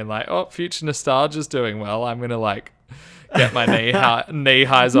record being like, oh, Future Nostalgia's doing well. I'm going to like get my knee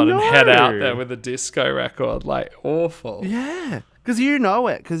highs on and head out there with a disco record. Like, awful. Yeah. Because you know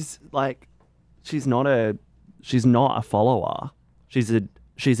it. Because like, she's not a follower. She's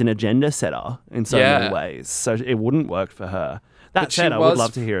an agenda setter in so many ways. So it wouldn't work for her. That said, I would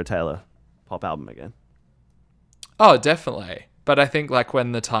love to hear a Taylor pop album again. Oh, definitely. But I think like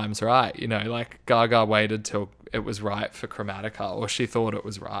when the time's right, you know, like Gaga waited till it was right for Chromatica, or she thought it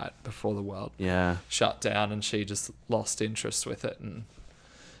was right before the world Yeah. shut down, and she just lost interest with it and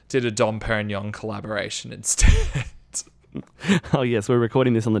did a Dom Perignon collaboration instead. Oh, yes, we're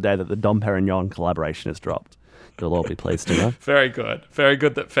recording this on the day that the Dom Perignon collaboration is dropped. You'll all be pleased to know. Very good. Very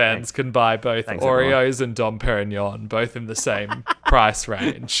good that fans can buy both Thanks, Oreos and Dom Perignon, both in the same price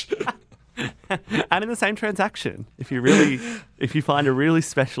range. And in the same transaction, if you find a really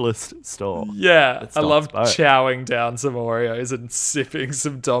specialist store. Yeah, That I love stocks both. chowing down some Oreos and sipping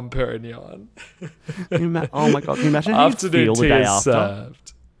some Dom Perignon. Oh my God, can you imagine how you'd Afternoon feel the tea day is after?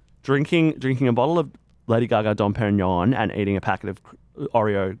 served. Drinking a bottle of Lady Gaga Dom Perignon and eating a packet of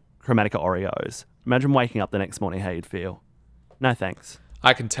Chromatica Oreos. Imagine waking up the next morning, how you'd feel. No thanks.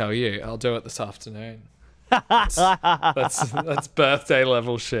 I can tell you, I'll do it this afternoon. That's birthday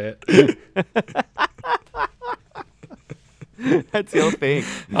level shit. That's your thing.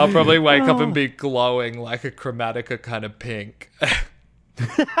 I'll probably wake up and be glowing like a Chromatica kind of pink.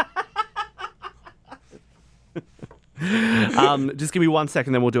 Just give me 1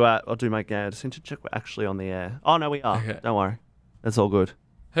 second, then I'll do my game. I just need to check we're actually on the air. Oh no, we are. Okay. Don't worry. That's all good.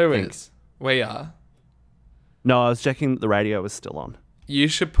 Who Think. is? We are. No, I was checking that the radio was still on. You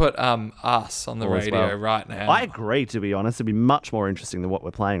should put us on the All is radio well. right now. I agree, to be honest. It'd be much more interesting than what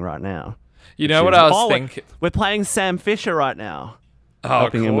we're playing right now. You know what I was we're- thinking? We're playing Sam Fisher right now. Oh, of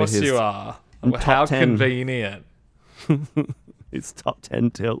helping him with course his you are. top How 10. convenient. It's top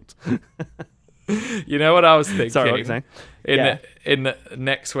 10 tilt. You know what I was thinking? Sorry, what were you saying? In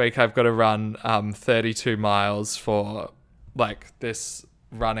next week, I've got to run 32 miles for like this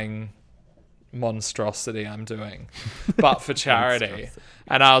running monstrosity I'm doing, but for charity.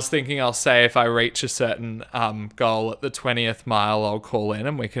 And I was thinking, I'll say if I reach a certain goal at the 20th mile, I'll call in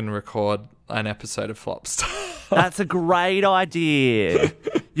and we can record an episode of Flopstar. That's a great idea.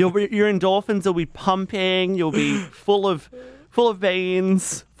 Your endorphins will be pumping. You'll be full of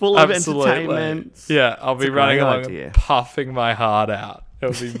beans, full of entertainment. Yeah, I'll be a running great along idea. and puffing my heart out.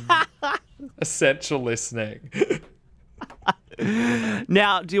 It'll be essential listening.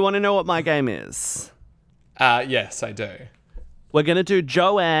 Now, do you want to know what my game is? Yes, I do. We're going to do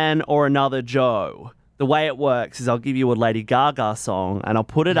Joanne or Another Joe. The way it works is I'll give you a Lady Gaga song and I'll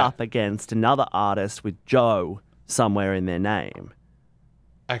put it up against another artist with Joe somewhere in their name.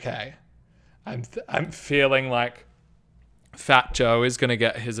 Okay. I'm feeling like Fat Joe is going to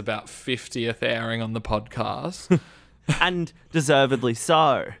get his about 50th airing on the podcast. And deservedly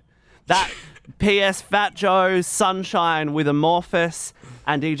so. That P.S. Fat Joe, Sunshine with Amorphous,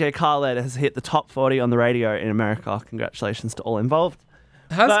 and DJ Khaled has hit the top 40 on the radio in America. Congratulations to all involved.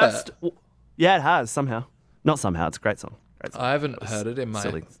 Has that? Yeah, it has, somehow. Not somehow, it's a great song. Great song. I haven't heard it in my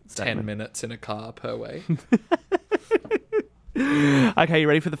silly 10 statement. minutes in a car per week. Okay, you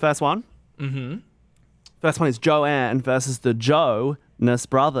ready for the first one? Mm-hmm. First one is Joanne versus the Jonas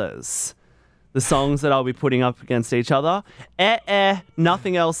Brothers. The songs that I'll be putting up against each other.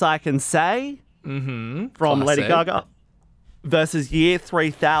 Nothing Else I Can Say from Lady Classic. Gaga versus Year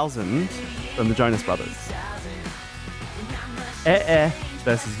 3000 from the Jonas Brothers.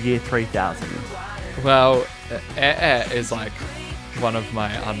 Versus Year 3000. Well, is like one of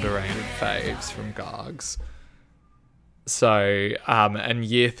my underrated faves from Gargs. So, and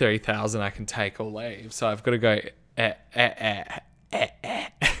Year 3000 I can take or leave. So I've got to go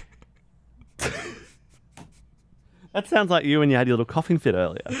That sounds like you when you had your little coughing fit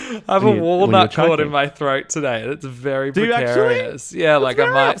earlier. I have When a you were walnut cord choking. in my throat today, and it's very Do you actually? precarious. Yeah, like I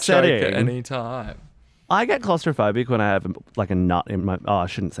very might choke at upsetting. any time. I get claustrophobic when I have like a nut in my... Oh, I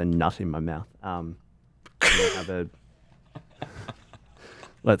shouldn't say nut in my mouth. When I have a...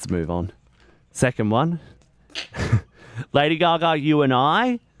 Let's move on. Second one. Lady Gaga, You and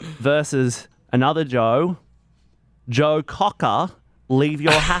I versus another Joe. Joe Cocker, Leave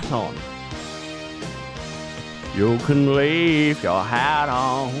Your Hat On. You can leave your hat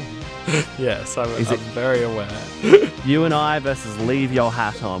on. Yes, I'm Is it- very aware. You and I versus Leave Your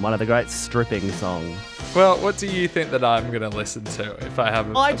Hat On, one of the great stripping songs. Well, what do you think that I'm going to listen to if I have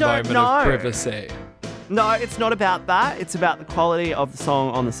a I don't moment know. of privacy? No, it's not about that. It's about the quality of the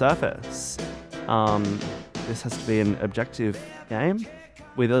song on the surface. This has to be an objective game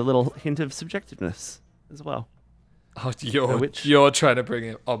with a little hint of subjectiveness as well. Oh, Which- you're trying to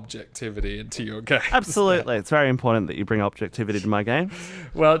bring objectivity into your game. Absolutely. It's very important that you bring objectivity to my game.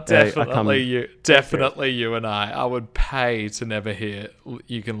 Well, I definitely come- you and I would pay to never hear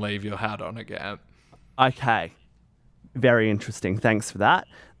You Can Leave Your Hat On again. Okay. Very interesting. Thanks for that.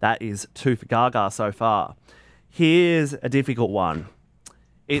 That is 2 for Gaga so far. Here's a difficult one.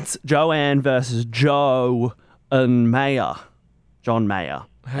 It's Joanne versus Joe and Mayer. John Mayer.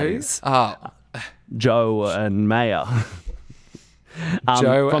 that Who? is. Oh, Joe and Mayer.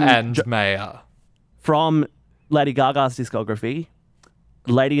 Joe from and Mayer. From Lady Gaga's discography,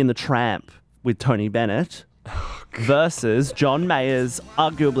 Lady and the Tramp with Tony Bennett versus John Mayer's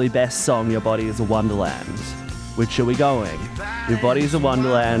arguably best song, Your Body is a Wonderland. Which are we going? Your Body is a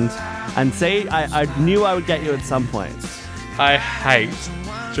Wonderland. And see, I knew I would get you at some point. I hate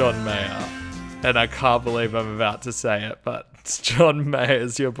John Mayer, and I can't believe I'm about to say it, but John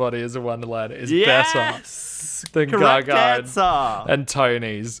Mayer's Your Body is a Wonderland is better than Correct Gaga answer. and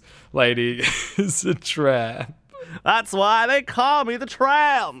Tony's Lady is a Tramp. That's why they call me the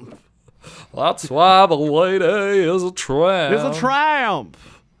Tramp. That's why the lady is a tramp. It's a tramp.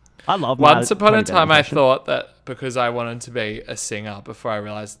 I love my Once upon a Tony Bennett time, I impression. thought that because I wanted to be a singer before I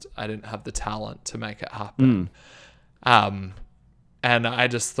realized I didn't have the talent to make it happen. And I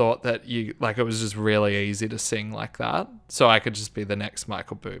just thought that it was just really easy to sing like that. So I could just be the next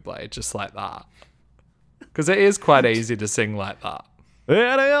Michael Bublé, just like that. Because it is quite easy to sing like that.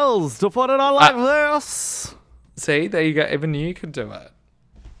 It is, to put it on like this. See, there you go. Even you could do it.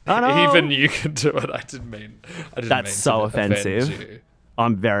 I know. Even you could do it. I didn't mean That's mean so to offend offensive. you.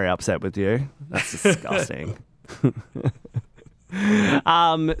 I'm very upset with you. That's disgusting.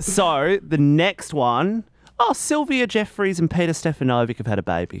 So the next one, Sylvia Jeffries and Peter Stefanovic have had a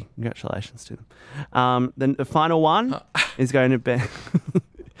baby. Congratulations to them. Then the final one is going to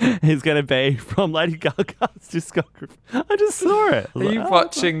be from Lady Gaga's discography. I just saw it. Are you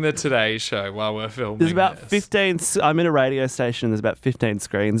watching the Today Show while we're filming? There's about this? 15. I'm in a radio station. There's about 15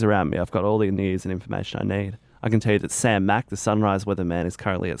 screens around me. I've got all the news and information I need. I can tell you that Sam Mack, the Sunrise Weatherman, is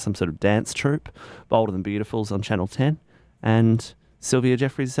currently at some sort of dance troupe. Bolder Than Beautiful's on Channel 10. And Sylvia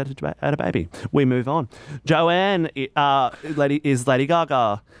Jeffries is had a baby. We move on. Joanne is Lady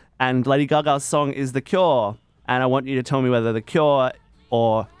Gaga. And Lady Gaga's song is The Cure. And I want you to tell me whether The Cure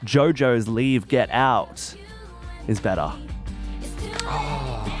or JoJo's Leave Get Out is better.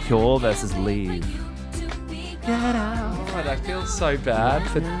 The Cure versus Leave. God, I feel so bad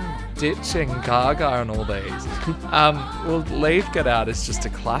for ditching Gaga and all these. Well, Leave Get Out is just a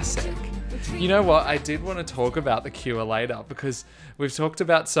classic. You know what? I did want to talk about The Cure later because we've talked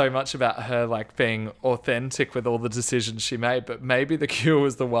about so much about her being authentic with all the decisions she made, but maybe The Cure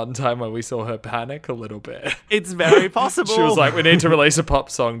was the one time where we saw her panic a little bit. It's very possible. She was like, "We need to release a pop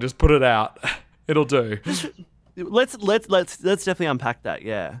song. Just put it out. It'll do." Let's definitely unpack that.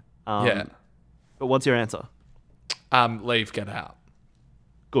 Yeah. Yeah. But what's your answer? Leave Get Out.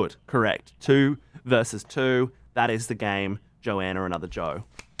 Good. Correct. 2 versus 2. That is the game. Joanna or another Joe.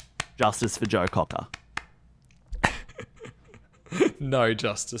 Justice for Joe Cocker. No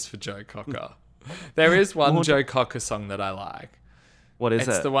justice for Joe Cocker. There is one Joe Cocker song that I like. What is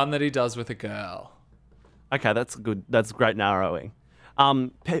It's it? the one that he does with a girl. Okay, that's good. That's great narrowing.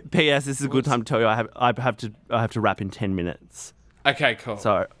 P.S. This is a good time to tell you I have to wrap in 10 minutes. Okay, cool.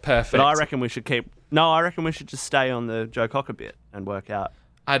 So perfect. But I reckon we should I reckon we should just stay on the Joe Cocker bit and work out.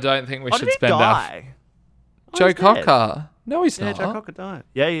 I don't think we Oh, should did he spend our... die? Oh, Joe he's dead. Cocker? No, he's Yeah, not. Joe Cocker died.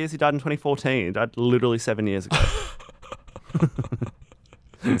 Yeah, he is. He died in 2014. He died literally 7 years ago.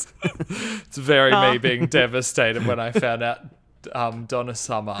 It's very me being devastated when I found out Donna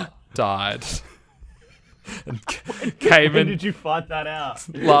Summer died. And came When in did you find that out?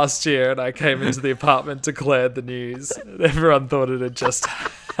 last year, and I came into the apartment, declared the news, and everyone thought it had just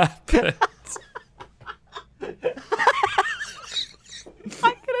happened.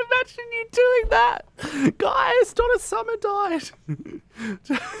 I can imagine you doing that. Guys, Donna Summer died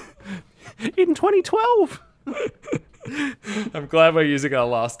in 2012. I'm glad we're using our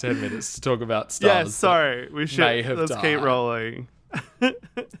last 10 minutes to talk about stars. Yeah, sorry. We should. may have Let's died. keep rolling.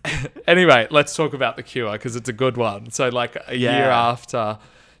 Anyway, let's talk about The Cure because it's a good one. So, a year Yeah. after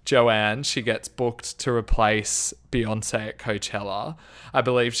Joanne, she gets booked to replace Beyonce at Coachella. I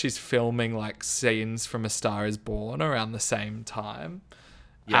believe she's filming scenes from A Star Is Born around the same time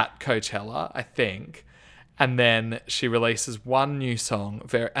at Coachella, I think. And then she releases one new song.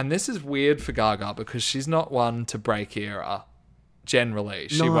 And this is weird for Gaga because she's not one to break era. Generally,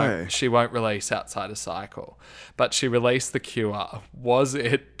 she won't release outside a cycle, but she released The Cure. Was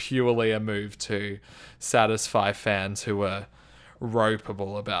it purely a move to satisfy fans who were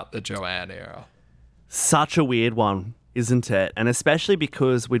ropeable about the Joanne era? Such a weird one, isn't it? And especially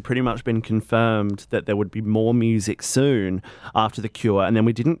because we'd pretty much been confirmed that there would be more music soon after The Cure, and then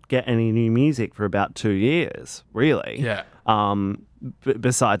we didn't get any new music for about 2 years, really. Yeah.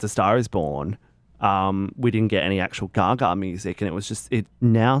 Besides A Star Is Born. We didn't get any actual Gaga music, and it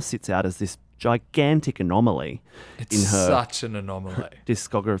now sits out as this gigantic anomaly It's in her such an anomaly.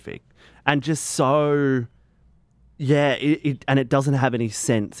 discography. And just so, yeah, and it doesn't have any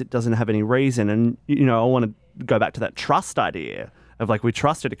sense. It doesn't have any reason. And, you know, I want to go back to that trust idea of like, we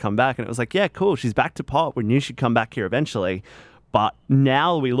trust her to come back. And it was like, yeah, cool. She's back to pop. We knew she'd come back here eventually. But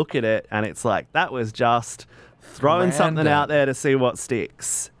now we look at it and it's like, that was just throwing something Random. out there to see what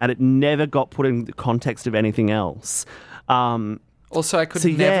sticks. And it never got put in the context of anything else. Also, I could So,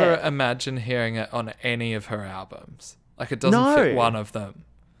 never yeah. imagine hearing it on any of her albums. Like, it doesn't No. fit one of them.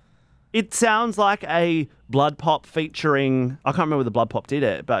 It sounds like a Blood Pop featuring, I can't remember whether Blood Pop did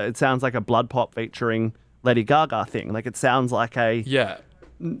it, but it sounds like a Blood Pop featuring Lady Gaga thing. Like, it sounds like a, Yeah.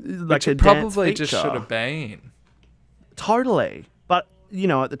 like Which a it dance probably just feature. should have been. Totally. But, you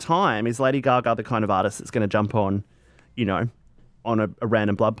know, at the time, is Lady Gaga the kind of artist that's going to jump on, you know, on a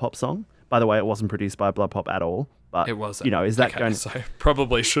random Blood Pop song? By the way, it wasn't produced by Blood Pop at all. But, It wasn't. you know, is that Okay, going... So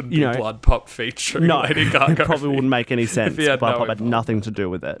probably shouldn't you be know, Blood Pop featuring No, Lady Gaga. it probably wouldn't make any sense. he had Blood no Pop had involvement. nothing to do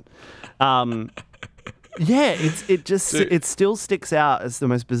with it. Yeah, Dude. it still sticks out as the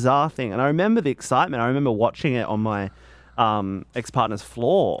most bizarre thing. And I remember the excitement. I remember watching it on my ex-partner's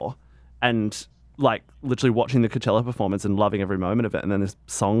floor and like literally watching the Coachella performance and loving every moment of it. And then this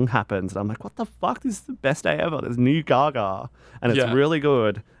song happens and I'm like, what the fuck? This is the best day ever. There's new Gaga and it's Yeah. really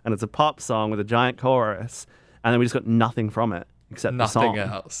good. And it's a pop song with a giant chorus. And then we just got nothing from it except Nothing the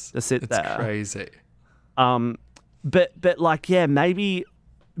song. else. To sit it's there. crazy. But like, yeah, maybe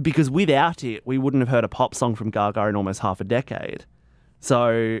because without it, we wouldn't have heard a pop song from Gaga in almost half a decade.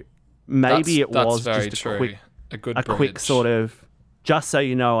 So maybe That's was very just true. A good a quick bridge. sort of, just so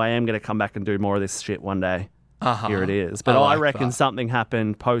you know, I am going to come back and do more of this shit one day. Uh-huh. Here it is. But I I like reckon that. something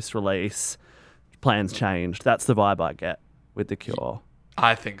happened post-release, plans changed. That's the vibe I get with The Cure.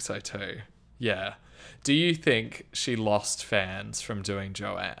 I think so too. Yeah. Do you think she lost fans from doing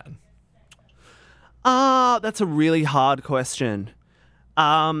Joanne? That's a really hard question.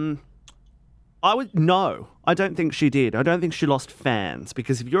 I don't think she did. I don't think she lost fans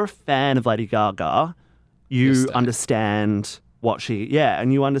because if you're a fan of Lady Gaga, you stay. understand what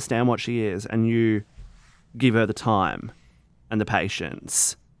and you understand what she is and you give her the time and the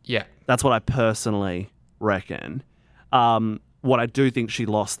patience. Yeah. That's what I personally reckon. What I do think she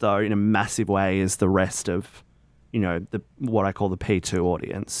lost, though, in a massive way is the rest of, you know, what I call the P2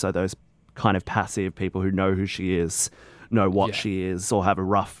 audience. So those kind of passive people who know who she is, know what Yeah. she is, or have a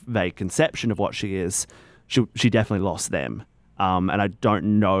rough, vague conception of what she is. She definitely lost them. And I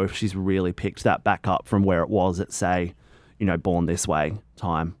don't know if she's really picked that back up from where it was at, say, you know, Born This Way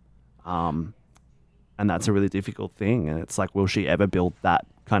time. And that's a really difficult thing. And it's like, will she ever build that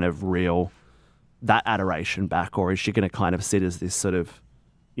kind of that adoration back? Or is she going to kind of sit as this sort of,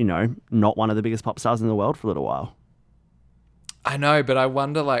 you know, not one of the biggest pop stars in the world for a little while? I know, but I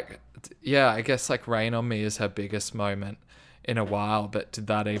wonder, like, yeah, I guess, like, Rain on Me is her biggest moment in a while, but did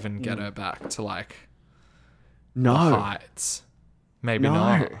that even get her back to, like, the No. heights? Maybe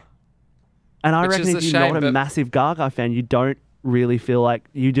not. And I Which reckon is if a you're shame, not a but- massive Gaga fan, you don't really feel like,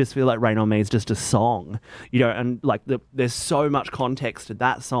 you just feel like Rain on Me is just a song, you know, and like there's so much context to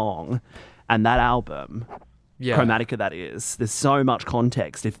that song and that album, Yeah. Chromatica that is. There's so much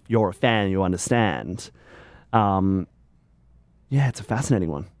context. If you're a fan, you understand. Yeah, it's a fascinating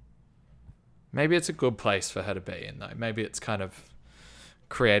one. Maybe it's a good place for her to be in, though. Maybe it's kind of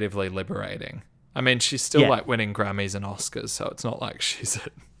creatively liberating. I mean, she's still, Yeah. like, winning Grammys and Oscars, so it's not like she's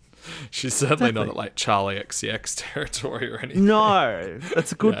certainly not at, like, Charlie XCX territory or anything. No,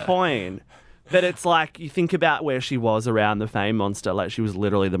 that's a good Yeah. point. But it's like, you think about where she was around the Fame Monster, like she was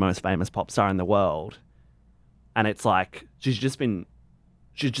literally the most famous pop star in the world. And it's like, she's just been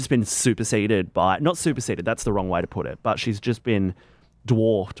superseded by, not superseded, that's the wrong way to put it, but she's just been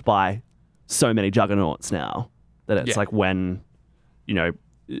dwarfed by so many juggernauts now that it's Yeah. like when, you know,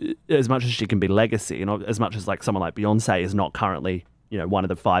 as much as she can be legacy and as much as like someone like Beyonce is not currently, you know, one of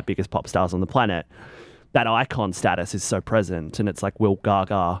the 5 biggest pop stars on the planet, that icon status is so present. And it's like, will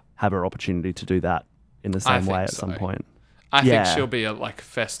Gaga have her opportunity to do that in the same think way at so. some point? I Yeah. think she'll be a, like,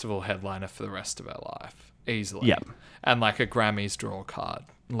 festival headliner for the rest of her life, easily. Yep. And, like, a Grammys draw card.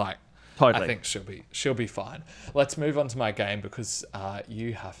 Like, Totally. I think she'll be fine. Let's move on to my game because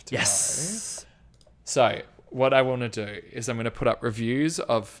you have to Yes. know. So, what I want to do is I'm going to put up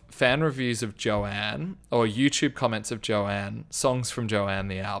fan reviews of Joanne, or YouTube comments of Joanne, songs from Joanne,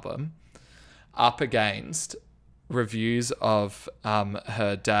 the album, up against reviews of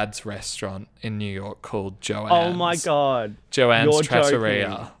her dad's restaurant in New York called Joanne's. Oh my God. Joanne's You're Trattoria,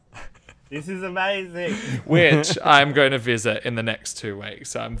 joking. This is amazing. which I'm going to visit in the next 2 weeks.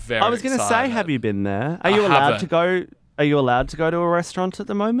 So I'm very I was going to say, excited. have you been there? Are I you allowed haven't. to go? Are you allowed to go to a restaurant at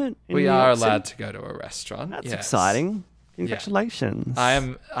the moment? We are allowed to go to a restaurant. That's yes. exciting. Congratulations.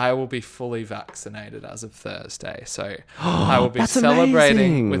 I will be fully vaccinated as of Thursday, so I will be That's celebrating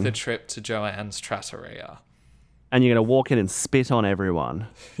amazing. with a trip to Joanne's Trattoria. And you're going to walk in and spit on everyone.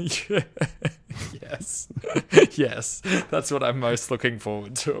 Yes. Yes. That's what I'm most looking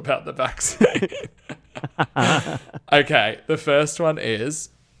forward to about the vaccine. Okay, the first one is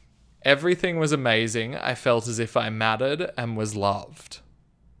everything was amazing. I felt as if I mattered and was loved.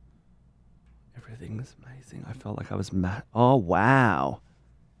 Everything was amazing. I felt like I was mad. Oh, wow.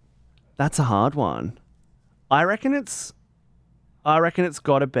 That's a hard one. I reckon it's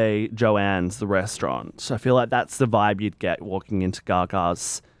got to be Joanne's, the restaurant. I feel like that's the vibe you'd get walking into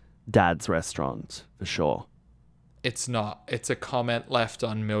Gaga's dad's restaurant, for sure. It's not. It's a comment left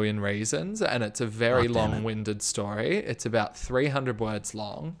on Million Reasons, and it's a very long-winded story. It's about 300 words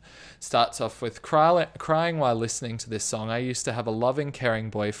long. Starts off with crying while listening to this song. I used to have a loving,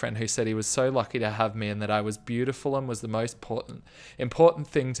 caring boyfriend who said he was so lucky to have me and that I was beautiful and was the most important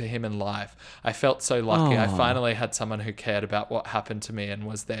thing to him in life. I felt so lucky. I finally had someone who cared about what happened to me and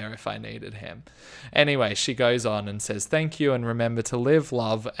was there if I needed him. Anyway, she goes on and says, thank you and remember to live,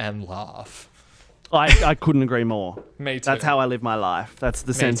 love, and laugh. I couldn't agree more. Me too. That's how I live my life. That's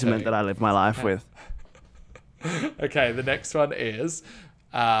the sentiment too. that I live my life with. Okay, the next one is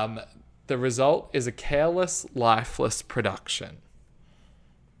the result is a careless, lifeless production.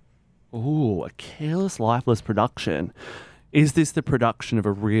 Ooh, a careless, lifeless production. Is this the production of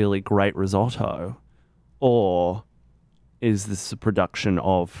a really great risotto? Or is this a production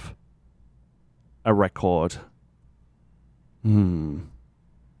of a record? I'm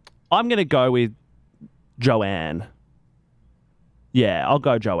going to go with Joanne. Yeah, I'll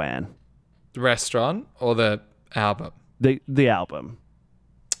go Joanne. The restaurant or the album? The album.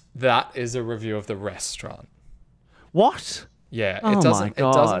 That is a review of the restaurant. What? Yeah, Oh it my It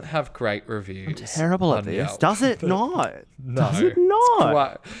God. doesn't have great reviews. I'm terrible at on this. Yelp. Does it not? No, Does it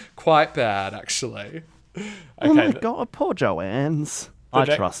not? Quite bad, actually. Oh my Okay, God, poor Joanne's. I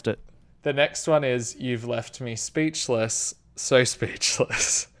next- trust it. the next one is you've left me speechless, so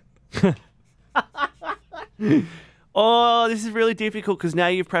speechless. Oh, this is really difficult because now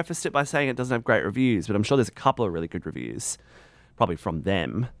you've prefaced it by saying it doesn't have great reviews, but I'm sure there's a couple of really good reviews, probably from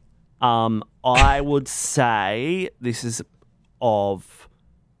them. I would say this is of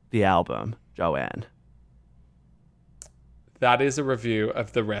the album, Joanne. That is a review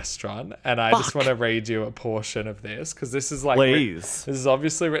of the restaurant, and I just want to read you a portion of this because this is like Please. this is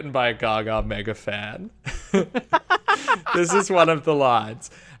obviously written by a Gaga mega fan. This is one of the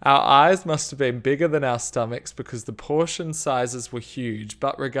lines. Our eyes must have been bigger than our stomachs because the portion sizes were huge,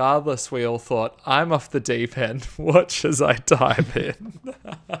 but regardless, we all thought, I'm off the deep end. Watch as I dive in.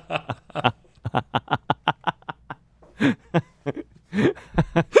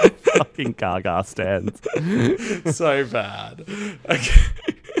 Fucking Gaga stands. So bad. Okay.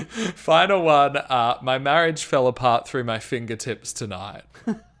 Final one. My marriage fell apart through my fingertips tonight.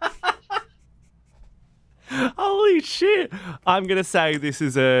 Holy shit. I'm going to say this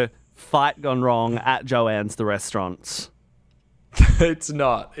is a fight gone wrong at Joanne's, the restaurant. It's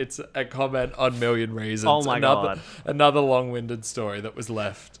not. It's a comment on Million Reasons. Oh my God. Another long-winded story that was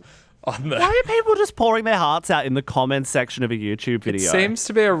left on there. Why are people just pouring their hearts out in the comments section of a YouTube video? It seems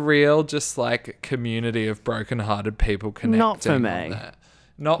to be a real, just like, community of broken-hearted people connecting. Not for on me. there.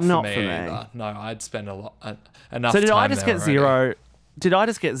 Not for me either. No, I'd spend enough. So did time I just there get already. zero? Did I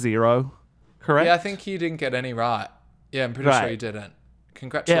just get zero? Correct? Yeah, I think you didn't get any right. Yeah, I'm pretty sure you didn't. Yeah,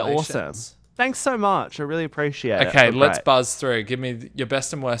 Congratulations. awesome. Thanks so much. I really appreciate it. Okay, You're let's great. buzz through. Give me your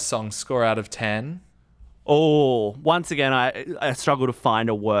best and worst song score out of 10. Oh, once again, I struggle to find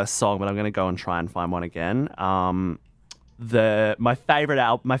a worse song, but I'm going to go and try and find one again. My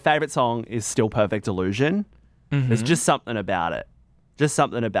favorite song is still Perfect Illusion. There's just something about it. Just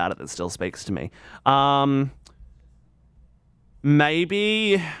something about it that still speaks to me.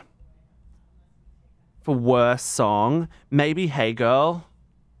 Maybe for worst song, maybe Hey Girl.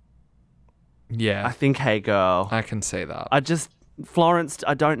 Yeah, I think Hey Girl. I can see that. Florence,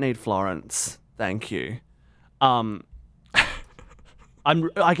 I don't need Florence. Thank you. I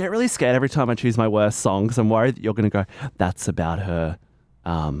get really scared every time I choose my worst song because I'm worried that you're going to go, that's about her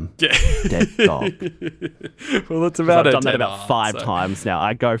dead dog. Well, it's about I've a done that dead about aunt, 5 so- times now.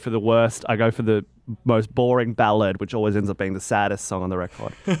 I go for the worst. I go for the most boring ballad, which always ends up being the saddest song on the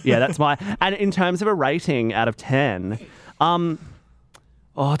record. Yeah, that's my... And in terms of a rating out of 10, it's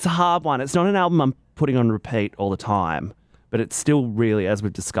a hard one. It's not an album I'm putting on repeat all the time, but it still really, as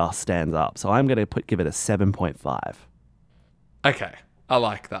we've discussed, stands up. So I'm going to give it a 7.5. Okay, I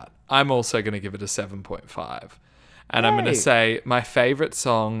like that. I'm also going to give it a 7.5. And I'm going to Yay. say my favorite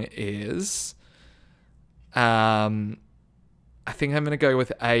song is, I think I'm going to go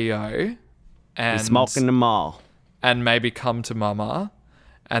with Ayo. And Smoking them all. and maybe Come to Mama.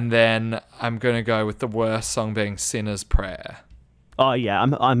 And then I'm going to go with the worst song being Sinner's Prayer. Oh yeah,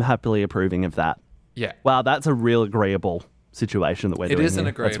 I'm happily approving of that. Yeah. Wow, that's a real agreeable situation that we're It doing. is an here.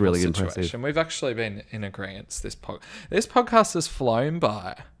 agreeable That's really situation. impressive. We've actually been in agreement. This podcast has flown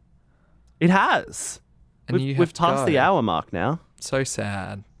by. It has. And you have We've to passed go. the hour mark now. So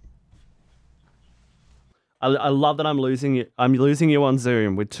sad. I love that I'm losing you. I'm losing you on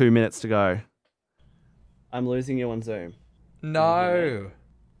Zoom with 2 minutes to go. I'm losing you on Zoom. No.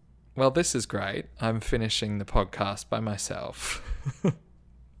 Well, this is great. I'm finishing the podcast by myself.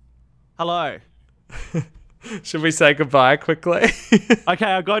 Hello. Should we say goodbye quickly? Okay,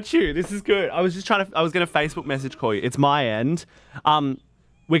 I got you. This is good. I was going to Facebook message call you. It's my end.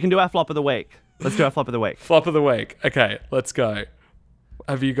 We can do our flop of the week. Let's do our flop of the week. Flop of the week. Okay, let's go.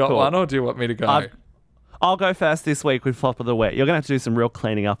 Have you got Cool. one or do you want me to go? I'll go first this week with flop of the week. You're going to have to do some real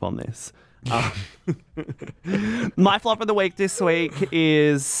cleaning up on this. My flop of the week this week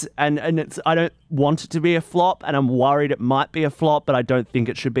is, and it's, I don't want it to be a flop, and I'm worried it might be a flop, but I don't think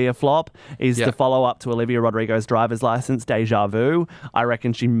it should be a flop, is Yeah. the follow-up to Olivia Rodrigo's driver's license, Deja Vu. I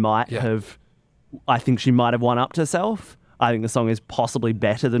reckon she might have, I think she might have one-upped herself. I think the song is possibly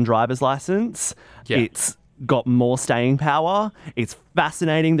better than driver's license. Yeah. It's got more staying power. It's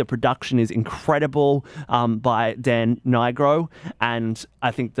fascinating. The production is incredible by Dan Nigro, and I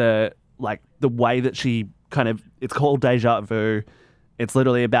think the way that she kind of, it's called Deja Vu. It's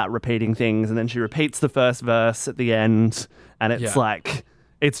literally about repeating things, and then she repeats the first verse at the end, and it's like,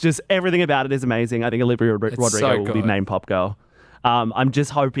 it's just everything about it is amazing. I think Olivia Rodrigo so will be good. main pop girl. I'm just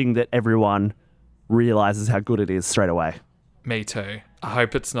hoping that everyone realizes how good it is straight away. Me too. I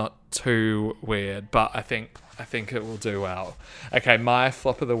hope it's not too weird, but I think it will do well. Okay, my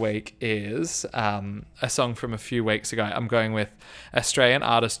flop of the week is a song from a few weeks ago. I'm going with Australian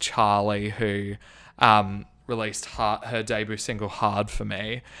artist Charlie, who released her debut single Hard For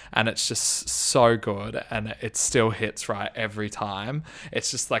Me, and it's just so good, and it still hits right every time. It's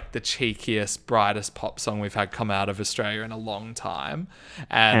just like the cheekiest, brightest pop song we've had come out of Australia in a long time,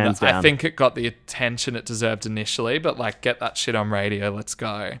 and Hands down. I think it got the attention it deserved initially, but like, get that shit on radio, let's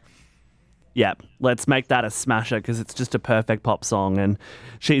go. Yeah, let's make that a smasher because it's just a perfect pop song, and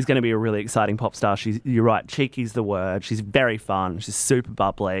she's going to be a really exciting pop star. You're right, cheeky's the word. She's very fun. She's super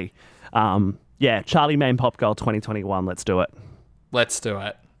bubbly. Yeah, Charlie Main Pop Girl 2021. Let's do it. Let's do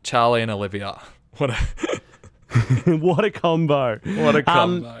it. Charlie and Olivia. What a What a combo. what a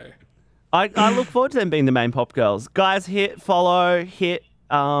combo. I look forward to them being the main pop girls. Guys, hit follow, hit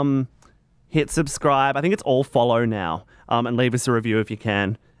subscribe. I think it's all follow now. And leave us a review if you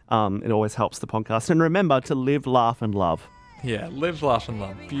can. It always helps the podcast. And remember to live, laugh, and love. Yeah, live, laugh, and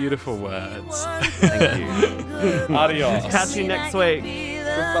love. Beautiful words. Thank you. Adios. Catch you next week.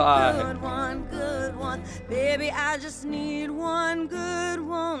 Goodbye. Good one. Baby, I just need one good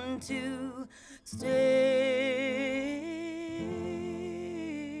one to stay.